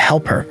agrees to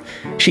help her.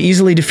 She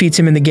easily defeats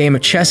him in the game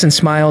of chess and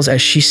smiles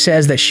as she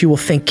says that she will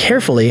think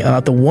carefully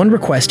about the one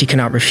request he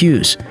cannot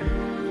refuse.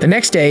 The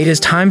next day, it is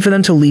time for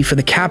them to leave for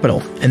the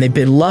capital, and they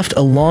bid Luft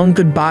a long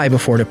goodbye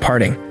before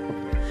departing.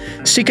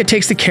 Sika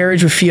takes the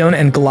carriage with Fiona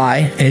and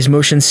Glai, and his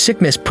motion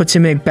sickness puts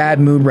him in a bad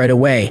mood right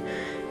away.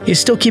 He is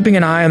still keeping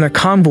an eye on their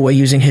convoy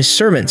using his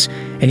servants,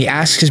 and he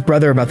asks his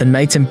brother about the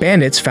knights and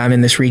bandits found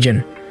in this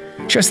region.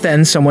 Just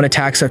then, someone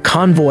attacks a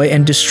convoy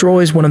and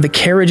destroys one of the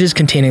carriages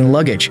containing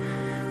luggage.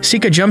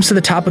 Sika jumps to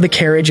the top of the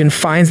carriage and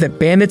finds that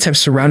bandits have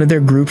surrounded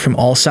their group from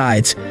all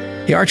sides.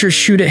 The archers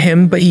shoot at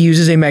him, but he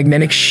uses a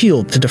magnetic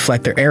shield to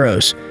deflect their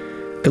arrows.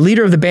 The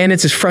leader of the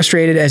bandits is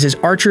frustrated as his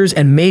archers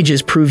and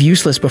mages prove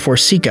useless before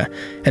Sika,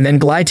 and then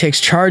Glide takes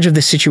charge of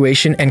the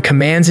situation and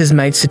commands his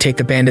knights to take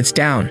the bandits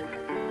down.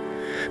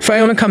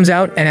 Fiona comes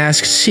out and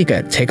asks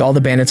Sika to take all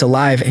the bandits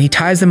alive, and he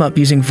ties them up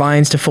using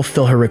vines to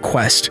fulfill her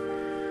request.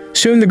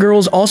 Soon the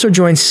girls also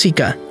join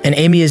Sika, and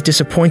Amy is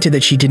disappointed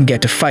that she didn't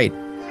get to fight.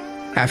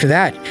 After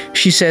that,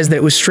 she says that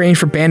it was strange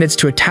for bandits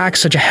to attack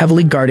such a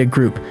heavily guarded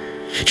group.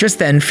 Just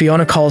then,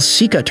 Fiona calls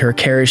Sika to her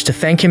carriage to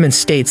thank him and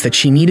states that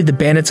she needed the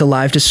bandits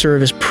alive to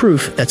serve as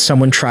proof that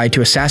someone tried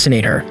to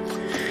assassinate her.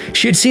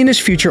 She had seen this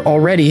future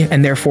already,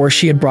 and therefore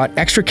she had brought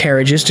extra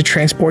carriages to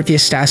transport the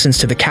assassins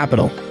to the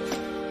capital.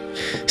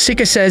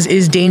 Sika says it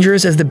is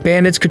dangerous as the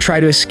bandits could try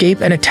to escape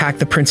and attack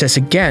the princess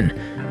again,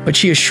 but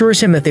she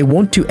assures him that they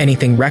won't do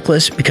anything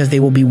reckless because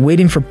they will be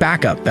waiting for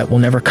backup that will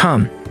never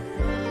come.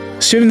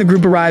 Soon the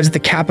group arrives at the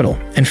capital,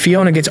 and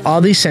Fiona gets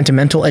oddly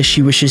sentimental as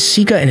she wishes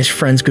Sika and his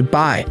friends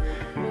goodbye.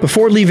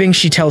 Before leaving,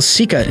 she tells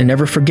Sika to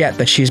never forget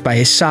that she is by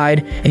his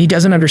side, and he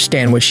doesn't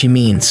understand what she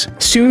means.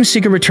 Soon,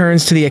 Sika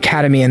returns to the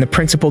academy and the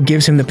principal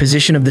gives him the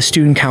position of the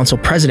student council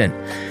president.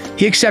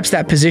 He accepts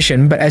that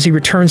position, but as he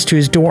returns to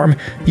his dorm,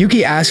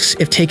 Yuki asks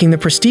if taking the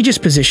prestigious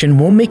position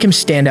won't make him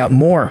stand out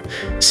more.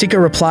 Sika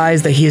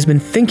replies that he has been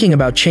thinking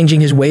about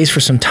changing his ways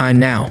for some time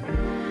now.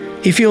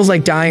 He feels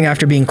like dying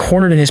after being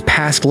cornered in his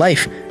past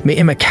life made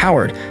him a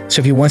coward,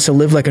 so he wants to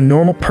live like a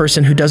normal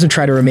person who doesn't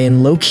try to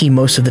remain low-key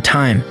most of the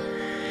time.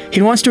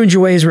 He wants to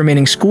enjoy his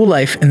remaining school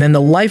life and then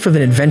the life of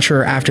an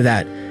adventurer after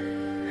that.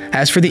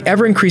 As for the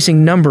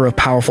ever-increasing number of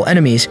powerful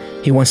enemies,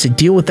 he wants to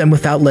deal with them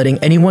without letting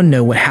anyone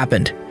know what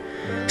happened.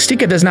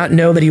 Sika does not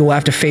know that he will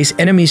have to face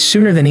enemies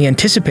sooner than he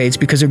anticipates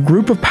because a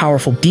group of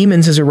powerful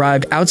demons has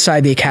arrived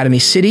outside the Academy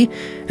City,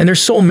 and their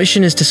sole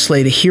mission is to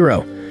slay the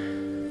hero.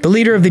 The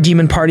leader of the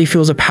demon party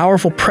feels a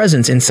powerful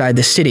presence inside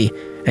the city,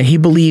 and he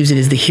believes it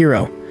is the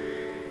hero.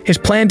 His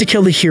plan to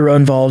kill the hero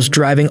involves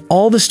driving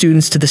all the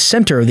students to the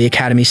center of the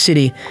Academy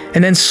City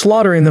and then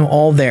slaughtering them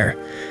all there.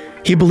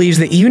 He believes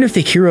that even if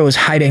the hero is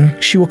hiding,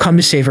 she will come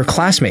to save her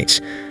classmates.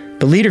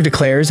 The leader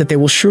declares that they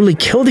will surely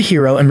kill the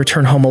hero and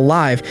return home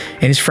alive,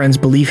 and his friends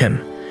believe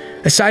him.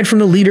 Aside from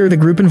the leader, the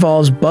group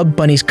involves Bub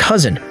Bunny's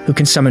cousin, who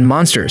can summon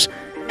monsters,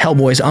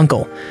 Hellboy's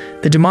uncle,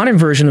 the demonic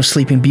version of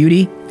Sleeping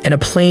Beauty, and a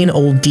plain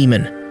old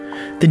demon.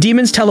 The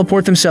demons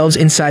teleport themselves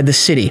inside the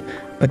city,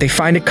 but they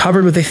find it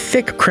covered with a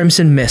thick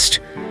crimson mist.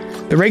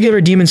 The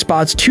regular demon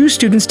spots two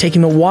students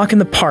taking a walk in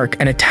the park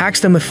and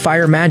attacks them with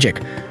fire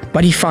magic,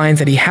 but he finds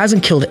that he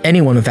hasn't killed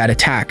anyone with that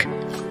attack.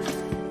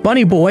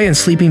 Bunny Boy and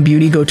Sleeping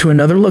Beauty go to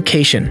another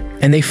location,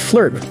 and they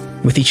flirt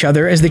with each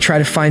other as they try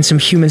to find some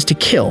humans to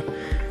kill.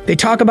 They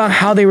talk about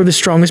how they were the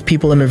strongest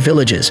people in their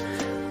villages,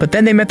 but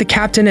then they met the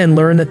captain and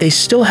learned that they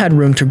still had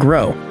room to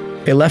grow.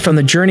 They left on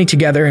the journey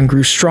together and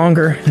grew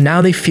stronger, and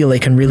now they feel they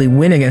can really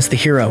win against the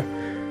hero.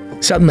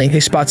 Suddenly,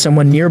 they spot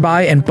someone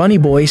nearby and Bunny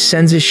Boy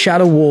sends his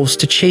shadow wolves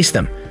to chase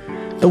them.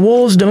 The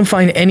wolves don't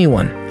find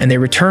anyone, and they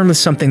return with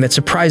something that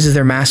surprises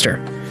their master.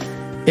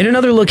 In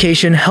another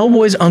location,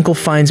 Hellboy's uncle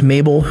finds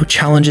Mabel, who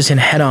challenges him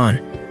head-on.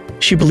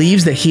 She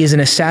believes that he is an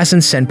assassin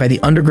sent by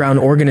the underground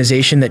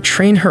organization that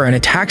trained her and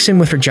attacks him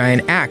with her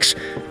giant axe,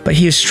 but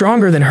he is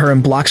stronger than her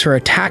and blocks her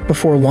attack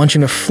before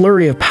launching a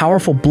flurry of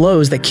powerful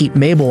blows that keep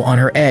Mabel on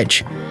her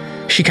edge.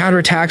 She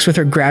counterattacks with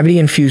her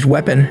gravity-infused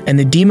weapon, and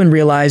the demon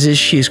realizes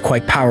she is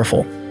quite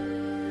powerful.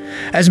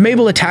 As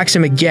Mabel attacks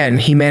him again,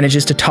 he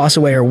manages to toss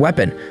away her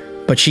weapon,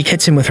 but she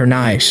hits him with her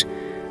knives.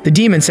 The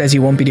demon says he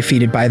won't be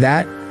defeated by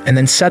that, and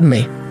then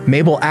suddenly,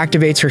 Mabel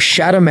activates her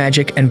shadow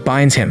magic and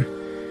binds him.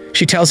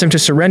 She tells him to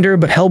surrender,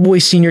 but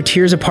Hellboy Sr.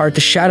 tears apart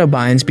the shadow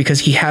binds because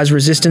he has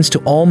resistance to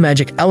all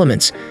magic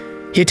elements.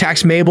 He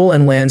attacks Mabel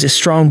and lands a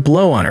strong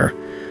blow on her,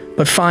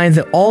 but finds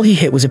that all he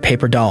hit was a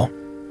paper doll.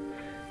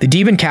 The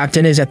demon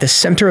captain is at the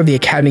center of the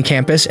academy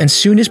campus, and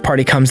soon his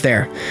party comes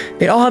there.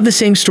 They all have the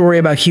same story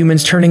about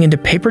humans turning into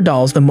paper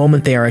dolls the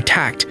moment they are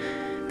attacked.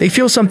 They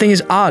feel something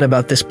is odd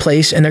about this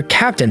place, and their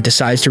captain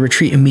decides to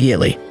retreat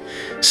immediately.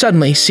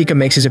 Suddenly, Sika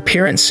makes his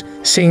appearance,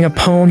 singing a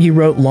poem he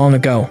wrote long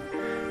ago.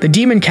 The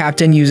demon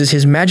captain uses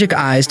his magic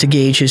eyes to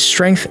gauge his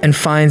strength and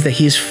finds that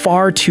he is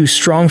far too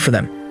strong for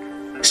them.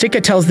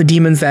 Sika tells the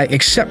demons that,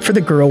 except for the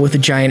girl with the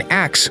giant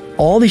axe,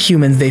 all the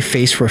humans they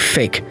faced were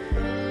fake.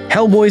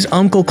 Hellboy's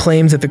uncle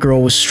claims that the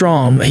girl was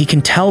strong, but he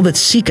can tell that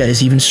Sika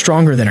is even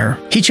stronger than her.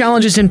 He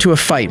challenges him to a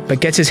fight, but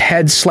gets his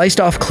head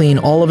sliced off clean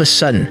all of a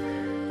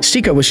sudden.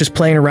 Sika was just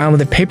playing around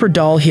with a paper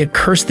doll he had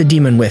cursed the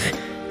demon with,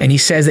 and he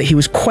says that he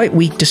was quite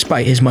weak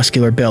despite his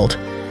muscular build.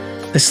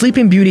 The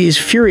Sleeping Beauty is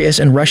furious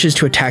and rushes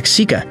to attack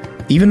Sika,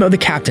 even though the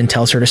captain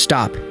tells her to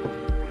stop.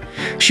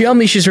 She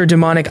unleashes her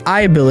demonic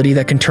eye ability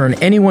that can turn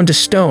anyone to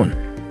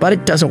stone, but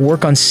it doesn't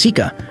work on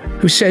Sika,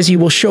 who says he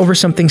will show her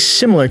something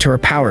similar to her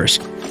powers.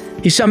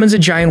 He summons a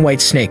giant white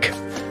snake.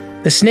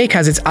 The snake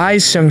has its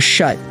eyes sewn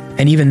shut,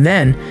 and even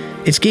then,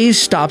 its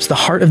gaze stops the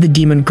heart of the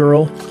demon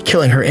girl,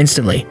 killing her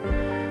instantly.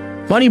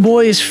 Bunny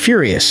Boy is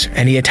furious,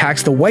 and he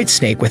attacks the white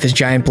snake with his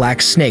giant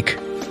black snake,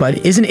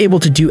 but isn't able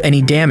to do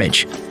any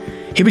damage.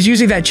 He was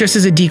using that just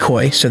as a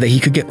decoy so that he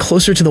could get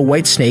closer to the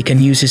white snake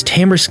and use his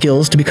tamer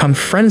skills to become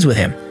friends with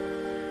him.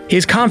 He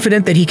is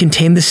confident that he can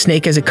tame the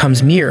snake as it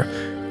comes near,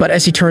 but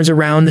as he turns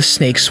around, the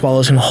snake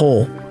swallows him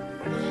whole.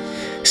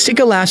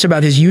 Sika laughs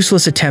about his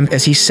useless attempt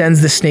as he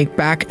sends the snake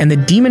back, and the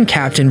demon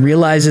captain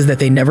realizes that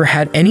they never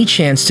had any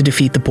chance to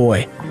defeat the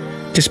boy.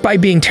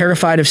 Despite being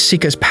terrified of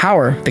Sika's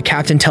power, the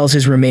captain tells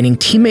his remaining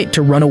teammate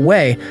to run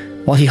away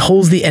while he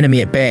holds the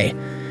enemy at bay.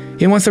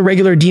 He wants the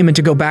regular demon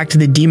to go back to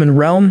the demon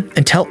realm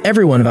and tell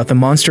everyone about the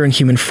monster in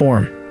human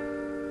form.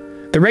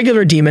 The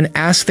regular demon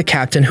asks the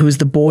captain who is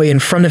the boy in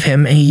front of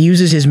him, and he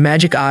uses his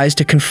magic eyes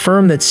to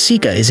confirm that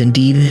Sika is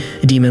indeed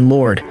the demon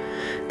lord.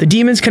 The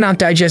demons cannot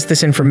digest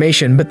this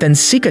information, but then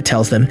Sika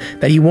tells them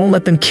that he won't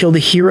let them kill the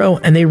hero,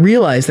 and they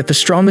realize that the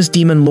strongest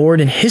demon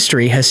lord in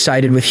history has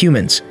sided with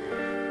humans.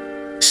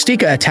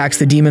 Sika attacks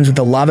the demons with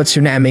the lava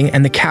tsunami,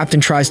 and the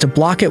captain tries to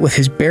block it with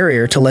his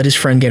barrier to let his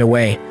friend get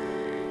away.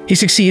 He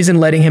succeeds in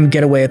letting him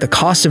get away at the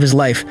cost of his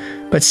life,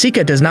 but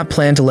Sika does not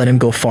plan to let him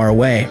go far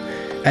away.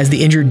 As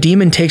the injured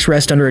demon takes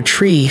rest under a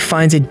tree, he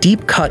finds a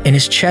deep cut in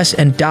his chest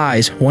and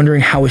dies,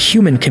 wondering how a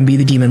human can be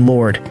the demon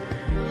lord.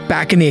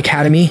 Back in the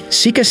academy,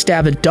 Sika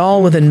stabs a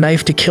doll with a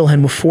knife to kill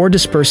him before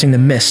dispersing the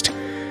mist.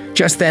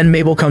 Just then,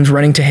 Mabel comes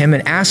running to him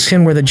and asks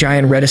him where the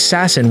giant red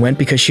assassin went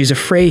because she's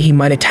afraid he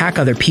might attack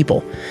other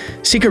people.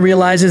 Sika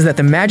realizes that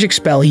the magic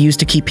spell he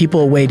used to keep people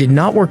away did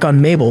not work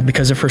on Mabel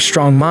because of her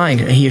strong mind,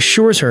 and he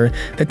assures her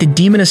that the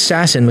demon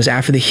assassin was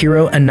after the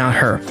hero and not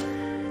her.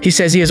 He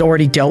says he has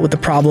already dealt with the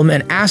problem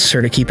and asks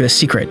her to keep it a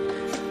secret.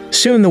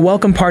 Soon, the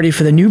welcome party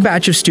for the new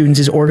batch of students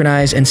is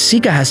organized, and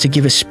Sika has to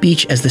give a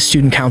speech as the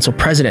student council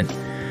president.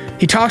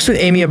 He talks with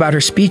Amy about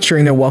her speech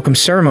during their welcome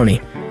ceremony,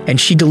 and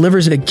she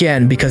delivers it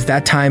again because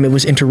that time it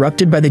was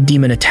interrupted by the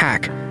demon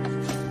attack.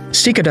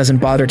 Sika doesn't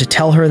bother to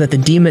tell her that the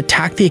demon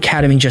attacked the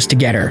academy just to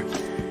get her.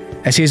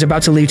 As he is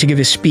about to leave to give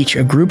his speech,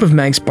 a group of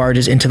Manx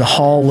barges into the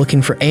hall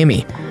looking for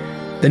Amy.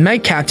 The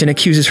knight captain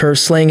accuses her of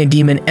slaying a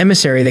demon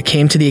emissary that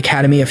came to the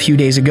academy a few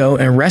days ago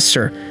and arrests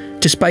her,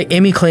 despite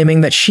Amy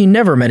claiming that she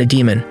never met a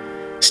demon.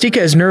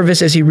 Sika is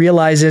nervous as he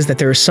realizes that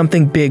there is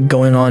something big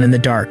going on in the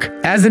dark.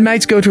 As the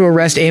knights go to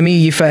arrest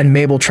Amy, Yifa and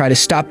Mabel try to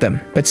stop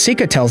them, but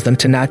Sika tells them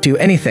to not do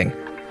anything.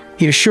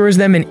 He assures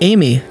them and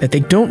Amy that they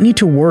don't need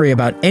to worry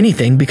about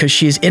anything because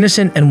she is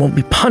innocent and won't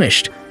be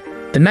punished.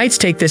 The knights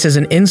take this as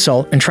an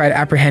insult and try to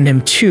apprehend him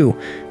too,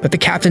 but the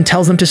captain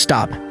tells them to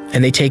stop,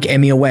 and they take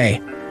Amy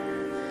away.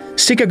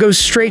 Sika goes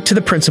straight to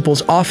the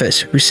principal's office,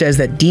 who says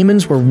that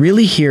demons were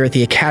really here at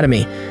the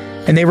academy,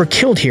 and they were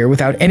killed here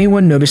without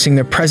anyone noticing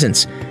their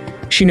presence.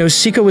 She knows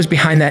Sika was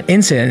behind that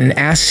incident and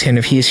asks him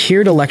if he is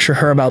here to lecture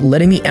her about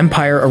letting the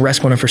Empire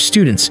arrest one of her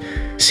students.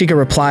 Sika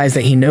replies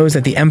that he knows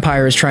that the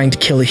Empire is trying to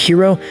kill the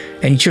hero,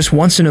 and he just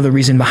wants to know the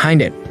reason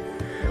behind it.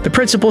 The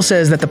principal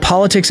says that the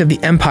politics of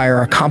the Empire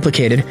are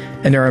complicated,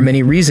 and there are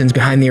many reasons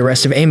behind the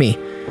arrest of Amy.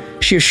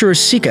 She assures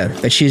Sika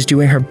that she is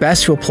doing her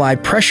best to apply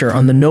pressure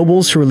on the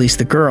nobles to release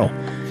the girl.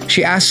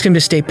 She asks him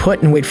to stay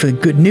put and wait for the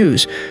good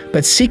news,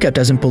 but Sika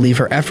doesn't believe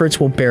her efforts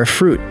will bear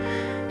fruit.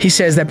 He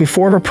says that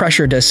before her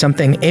pressure does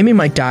something, Amy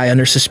might die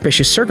under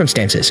suspicious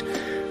circumstances.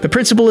 The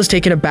principal is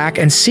taken aback,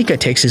 and Sika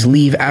takes his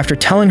leave after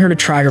telling her to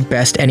try her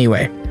best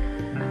anyway.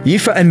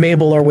 Yifa and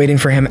Mabel are waiting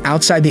for him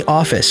outside the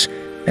office,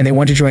 and they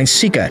want to join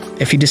Sika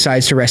if he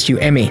decides to rescue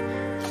Amy.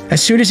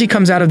 As soon as he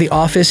comes out of the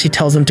office, he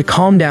tells them to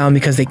calm down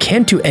because they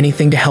can't do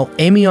anything to help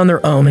Amy on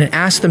their own and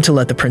asks them to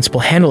let the principal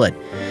handle it.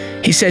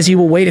 He says he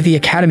will wait at the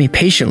academy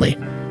patiently.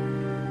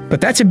 But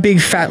that's a big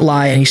fat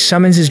lie, and he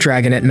summons his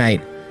dragon at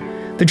night.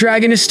 The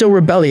dragon is still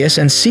rebellious,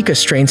 and Sika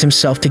strains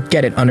himself to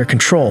get it under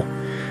control.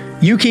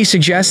 Yuki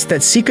suggests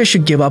that Sika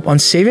should give up on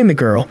saving the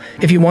girl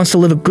if he wants to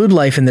live a good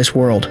life in this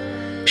world.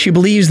 She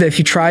believes that if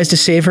he tries to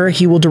save her,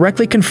 he will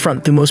directly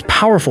confront the most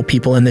powerful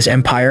people in this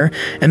empire,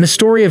 and the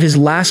story of his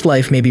last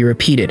life may be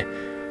repeated.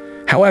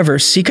 However,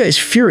 Sika is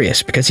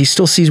furious because he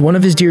still sees one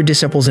of his dear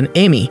disciples in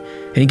Amy,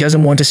 and he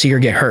doesn't want to see her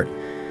get hurt.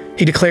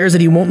 He declares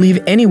that he won't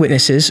leave any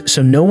witnesses,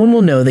 so no one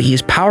will know that he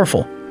is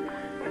powerful.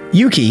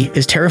 Yuki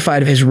is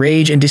terrified of his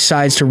rage and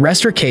decides to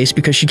rest her case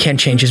because she can't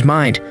change his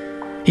mind.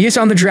 He gets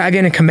on the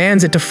dragon and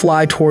commands it to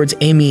fly towards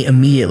Amy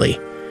immediately.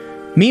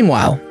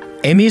 Meanwhile,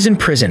 Amy is in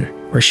prison,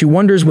 where she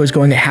wonders what is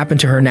going to happen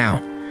to her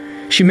now.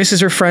 She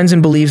misses her friends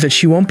and believes that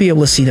she won't be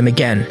able to see them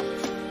again.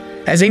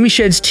 As Amy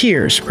sheds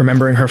tears,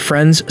 remembering her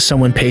friends,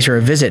 someone pays her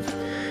a visit.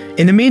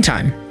 In the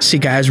meantime,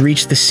 Sika has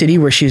reached the city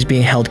where she is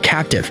being held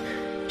captive.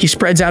 He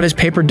spreads out his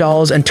paper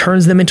dolls and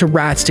turns them into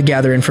rats to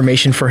gather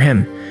information for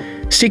him.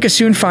 Sika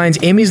soon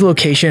finds Amy's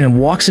location and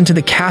walks into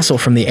the castle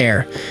from the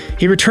air.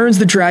 He returns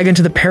the dragon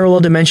to the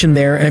parallel dimension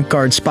there, and a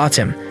guard spots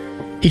him.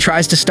 He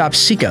tries to stop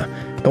Sika,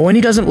 but when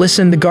he doesn't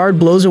listen, the guard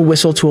blows a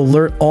whistle to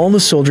alert all the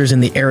soldiers in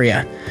the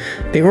area.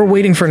 They were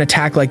waiting for an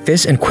attack like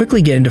this and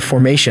quickly get into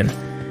formation.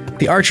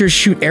 The archers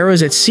shoot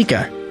arrows at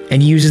Sika,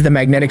 and he uses the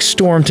magnetic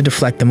storm to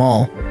deflect them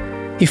all.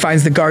 He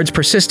finds the guards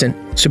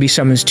persistent, so he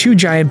summons 2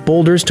 giant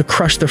boulders to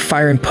crush the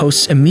firing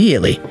posts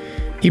immediately.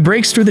 He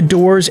breaks through the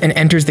doors and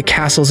enters the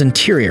castle's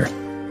interior,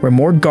 where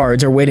more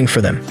guards are waiting for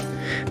them.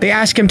 They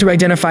ask him to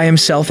identify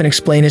himself and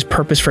explain his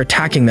purpose for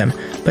attacking them,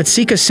 but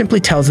Sika simply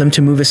tells them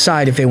to move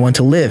aside if they want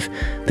to live.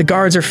 The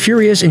guards are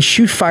furious and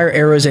shoot fire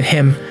arrows at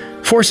him,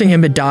 forcing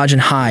him to dodge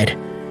and hide.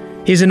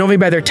 He is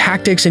annoyed by their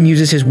tactics and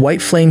uses his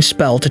white flame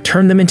spell to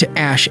turn them into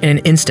ash in an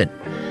instant.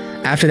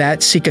 After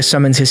that, Sika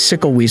summons his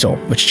sickle weasel,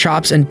 which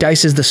chops and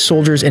dices the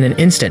soldiers in an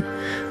instant.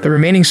 The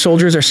remaining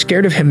soldiers are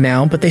scared of him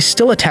now, but they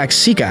still attack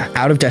Sika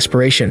out of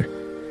desperation.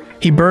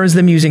 He burns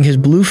them using his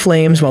blue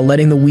flames while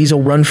letting the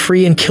weasel run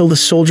free and kill the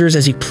soldiers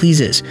as he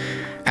pleases.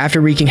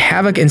 After wreaking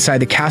havoc inside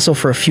the castle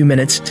for a few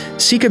minutes,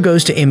 Sika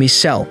goes to Amy's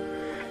cell.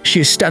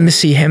 She is stunned to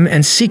see him,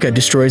 and Sika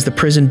destroys the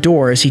prison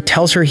door as he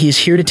tells her he is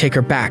here to take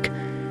her back.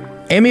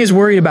 Amy is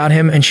worried about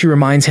him, and she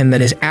reminds him that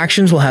his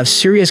actions will have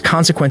serious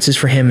consequences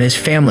for him and his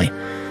family.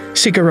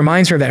 Sika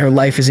reminds her that her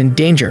life is in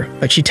danger,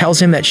 but she tells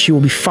him that she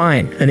will be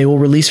fine and they will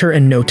release her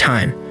in no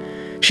time.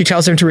 She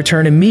tells him to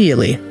return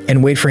immediately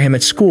and wait for him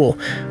at school,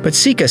 but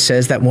Sika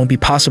says that won't be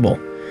possible.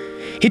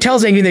 He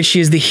tells Amy that she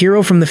is the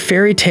hero from the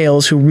fairy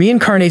tales who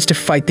reincarnates to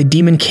fight the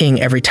Demon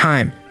King every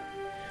time.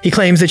 He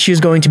claims that she is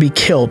going to be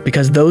killed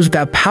because those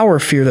without power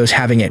fear those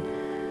having it.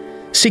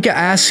 Sika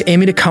asks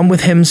Amy to come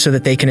with him so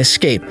that they can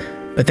escape,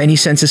 but then he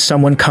senses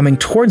someone coming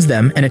towards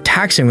them and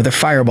attacks him with a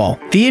fireball.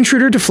 The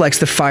intruder deflects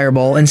the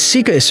fireball, and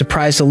Sika is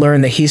surprised to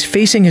learn that he's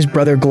facing his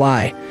brother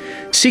Glai.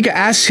 Sika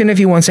asks him if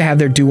he wants to have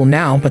their duel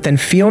now, but then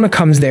Fiona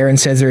comes there and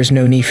says there is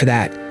no need for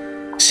that.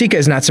 Sika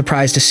is not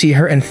surprised to see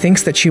her and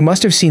thinks that she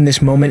must have seen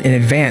this moment in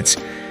advance.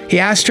 He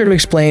asks her to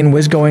explain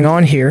what's going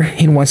on here.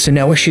 He wants to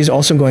know if she's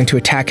also going to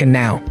attack him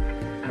now.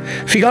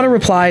 Fiona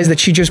replies that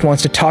she just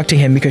wants to talk to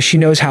him because she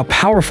knows how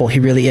powerful he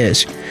really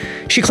is.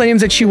 She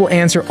claims that she will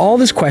answer all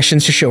his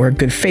questions to show her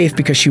good faith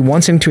because she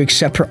wants him to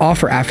accept her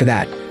offer after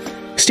that.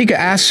 Sika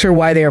asks her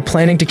why they are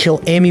planning to kill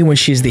Amy when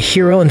she is the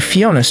hero, and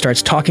Fiona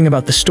starts talking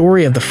about the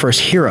story of the first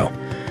hero.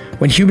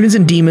 When humans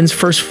and demons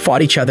first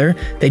fought each other,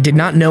 they did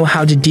not know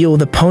how to deal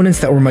with opponents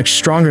that were much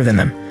stronger than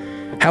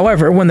them.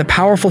 However, when the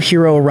powerful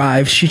hero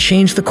arrived, she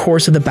changed the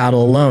course of the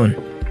battle alone.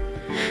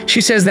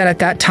 She says that at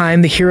that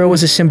time, the hero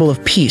was a symbol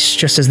of peace,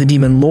 just as the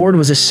demon lord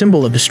was a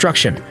symbol of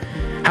destruction.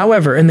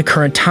 However, in the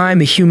current time,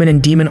 the human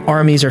and demon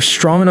armies are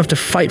strong enough to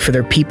fight for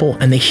their people,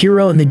 and the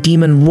hero and the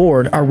demon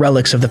lord are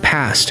relics of the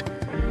past.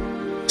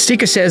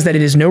 Sika says that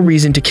it is no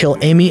reason to kill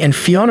Amy, and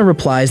Fiona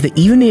replies that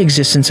even the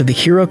existence of the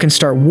hero can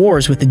start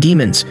wars with the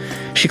demons.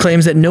 She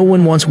claims that no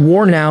one wants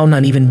war now,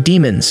 not even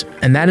demons,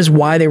 and that is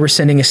why they were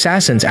sending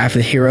assassins after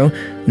the hero,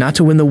 not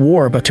to win the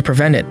war, but to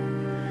prevent it.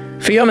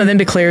 Fiona then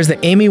declares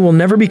that Amy will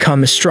never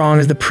become as strong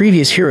as the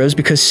previous heroes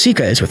because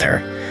Sika is with her.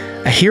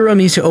 A hero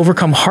needs to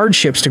overcome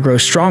hardships to grow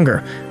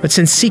stronger, but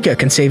since Sika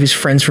can save his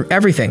friends from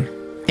everything,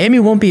 Amy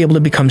won't be able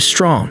to become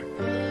strong.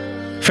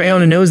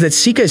 Fiona knows that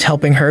Sika is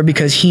helping her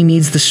because he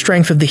needs the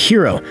strength of the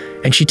hero,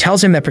 and she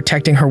tells him that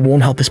protecting her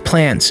won't help his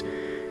plans.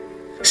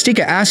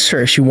 Sika asks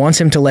her if she wants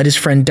him to let his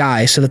friend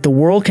die so that the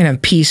world can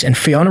have peace, and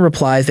Fiona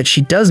replies that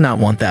she does not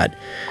want that.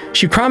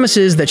 She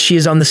promises that she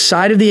is on the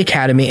side of the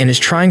academy and is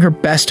trying her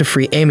best to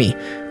free Amy,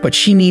 but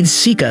she needs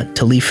Sika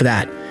to leave for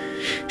that.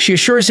 She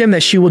assures him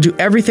that she will do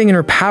everything in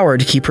her power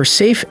to keep her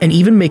safe and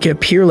even make it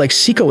appear like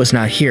Sika was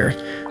not here,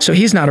 so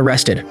he's not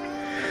arrested.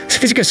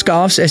 Sika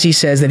scoffs as he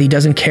says that he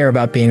doesn't care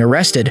about being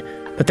arrested,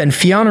 but then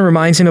Fiona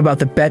reminds him about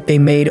the bet they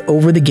made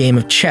over the game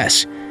of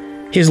chess.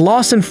 He is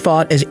lost in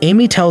thought as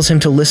Amy tells him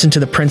to listen to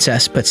the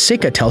princess, but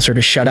Sika tells her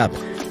to shut up.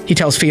 He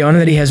tells Fiona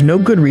that he has no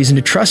good reason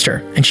to trust her,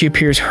 and she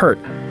appears hurt.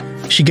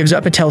 She gives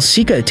up and tells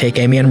Sika to take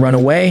Amy and run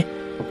away,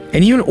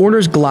 and even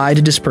orders Glide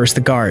to disperse the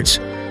guards.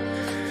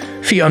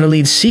 Fiona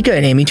leads Sika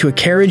and Amy to a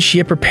carriage she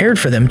had prepared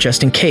for them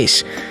just in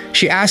case.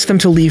 She asks them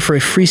to leave for a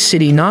free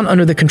city not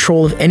under the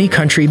control of any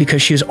country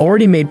because she has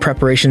already made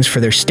preparations for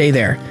their stay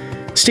there.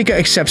 Sika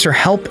accepts her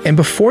help, and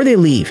before they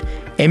leave,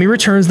 Amy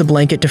returns the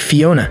blanket to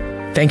Fiona,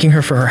 thanking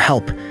her for her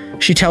help.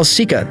 She tells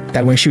Sika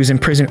that when she was in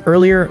prison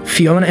earlier,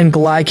 Fiona and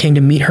Glai came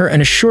to meet her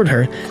and assured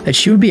her that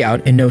she would be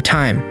out in no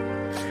time.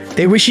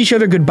 They wish each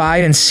other goodbye,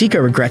 and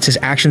Sika regrets his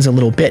actions a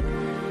little bit.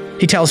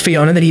 He tells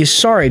Fiona that he is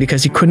sorry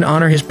because he couldn't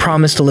honor his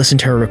promise to listen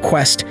to her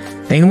request,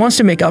 and he wants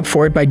to make up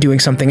for it by doing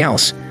something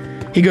else.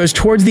 He goes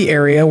towards the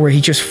area where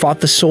he just fought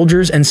the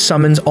soldiers and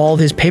summons all of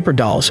his paper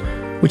dolls,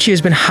 which he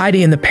has been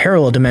hiding in the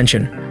parallel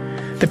dimension.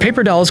 The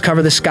paper dolls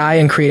cover the sky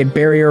and create a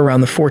barrier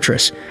around the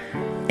fortress.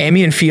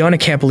 Amy and Fiona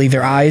can't believe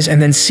their eyes, and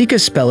then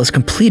Sika's spell is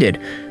completed,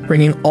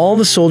 bringing all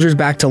the soldiers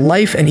back to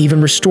life and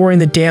even restoring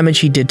the damage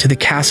he did to the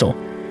castle.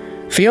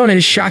 Fiona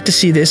is shocked to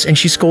see this, and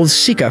she scolds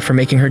Sika for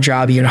making her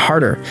job even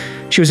harder.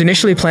 She was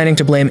initially planning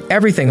to blame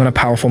everything on a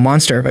powerful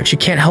monster, but she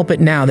can't help it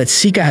now that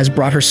Sika has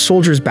brought her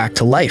soldiers back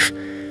to life.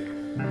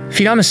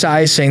 Fiona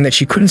sighs, saying that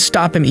she couldn't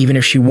stop him even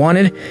if she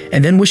wanted,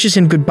 and then wishes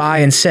him goodbye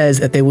and says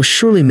that they will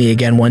surely meet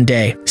again one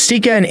day.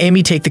 Sika and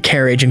Amy take the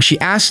carriage, and she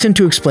asks him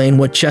to explain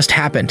what just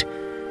happened.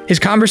 His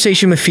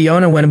conversation with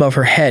Fiona went above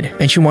her head,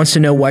 and she wants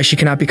to know why she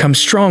cannot become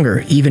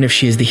stronger, even if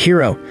she is the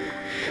hero.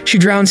 She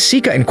drowns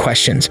Sika in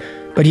questions,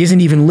 but he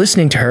isn't even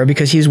listening to her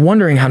because he is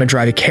wondering how to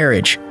drive a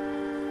carriage.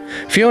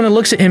 Fiona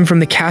looks at him from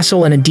the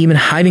castle, and a demon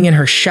hiding in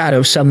her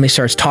shadow suddenly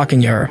starts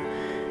talking to her.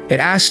 It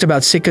asks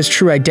about Sika's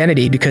true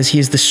identity because he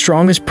is the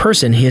strongest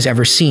person he has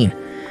ever seen.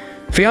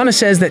 Fiona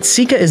says that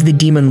Sika is the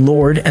demon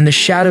lord, and the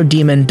shadow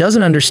demon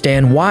doesn't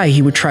understand why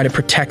he would try to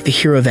protect the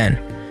hero then.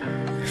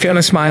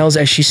 Fiona smiles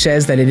as she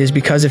says that it is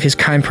because of his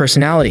kind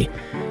personality.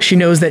 She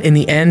knows that in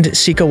the end,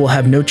 Sika will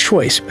have no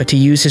choice but to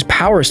use his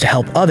powers to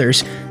help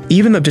others,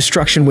 even though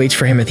destruction waits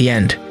for him at the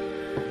end.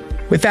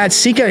 With that,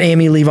 Sika and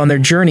Amy leave on their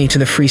journey to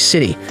the Free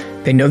City.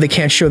 They know they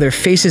can't show their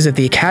faces at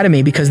the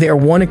academy because they are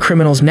wanted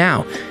criminals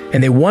now,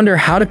 and they wonder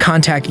how to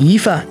contact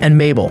Yifa and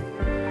Mabel.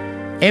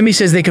 Amy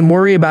says they can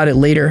worry about it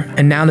later,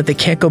 and now that they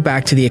can't go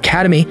back to the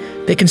academy,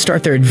 they can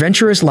start their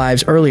adventurous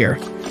lives earlier.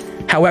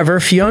 However,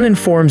 Fiona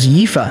informs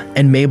Yifa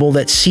and Mabel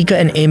that Sika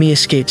and Amy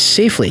escaped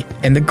safely,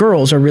 and the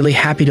girls are really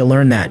happy to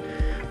learn that.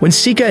 When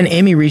Sika and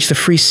Amy reach the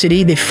Free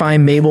City, they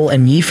find Mabel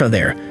and Yifa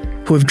there,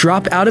 who have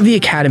dropped out of the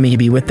academy to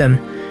be with them.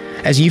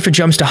 As Yifa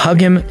jumps to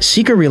hug him,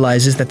 Sika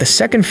realizes that the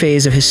second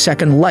phase of his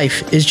second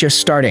life is just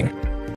starting.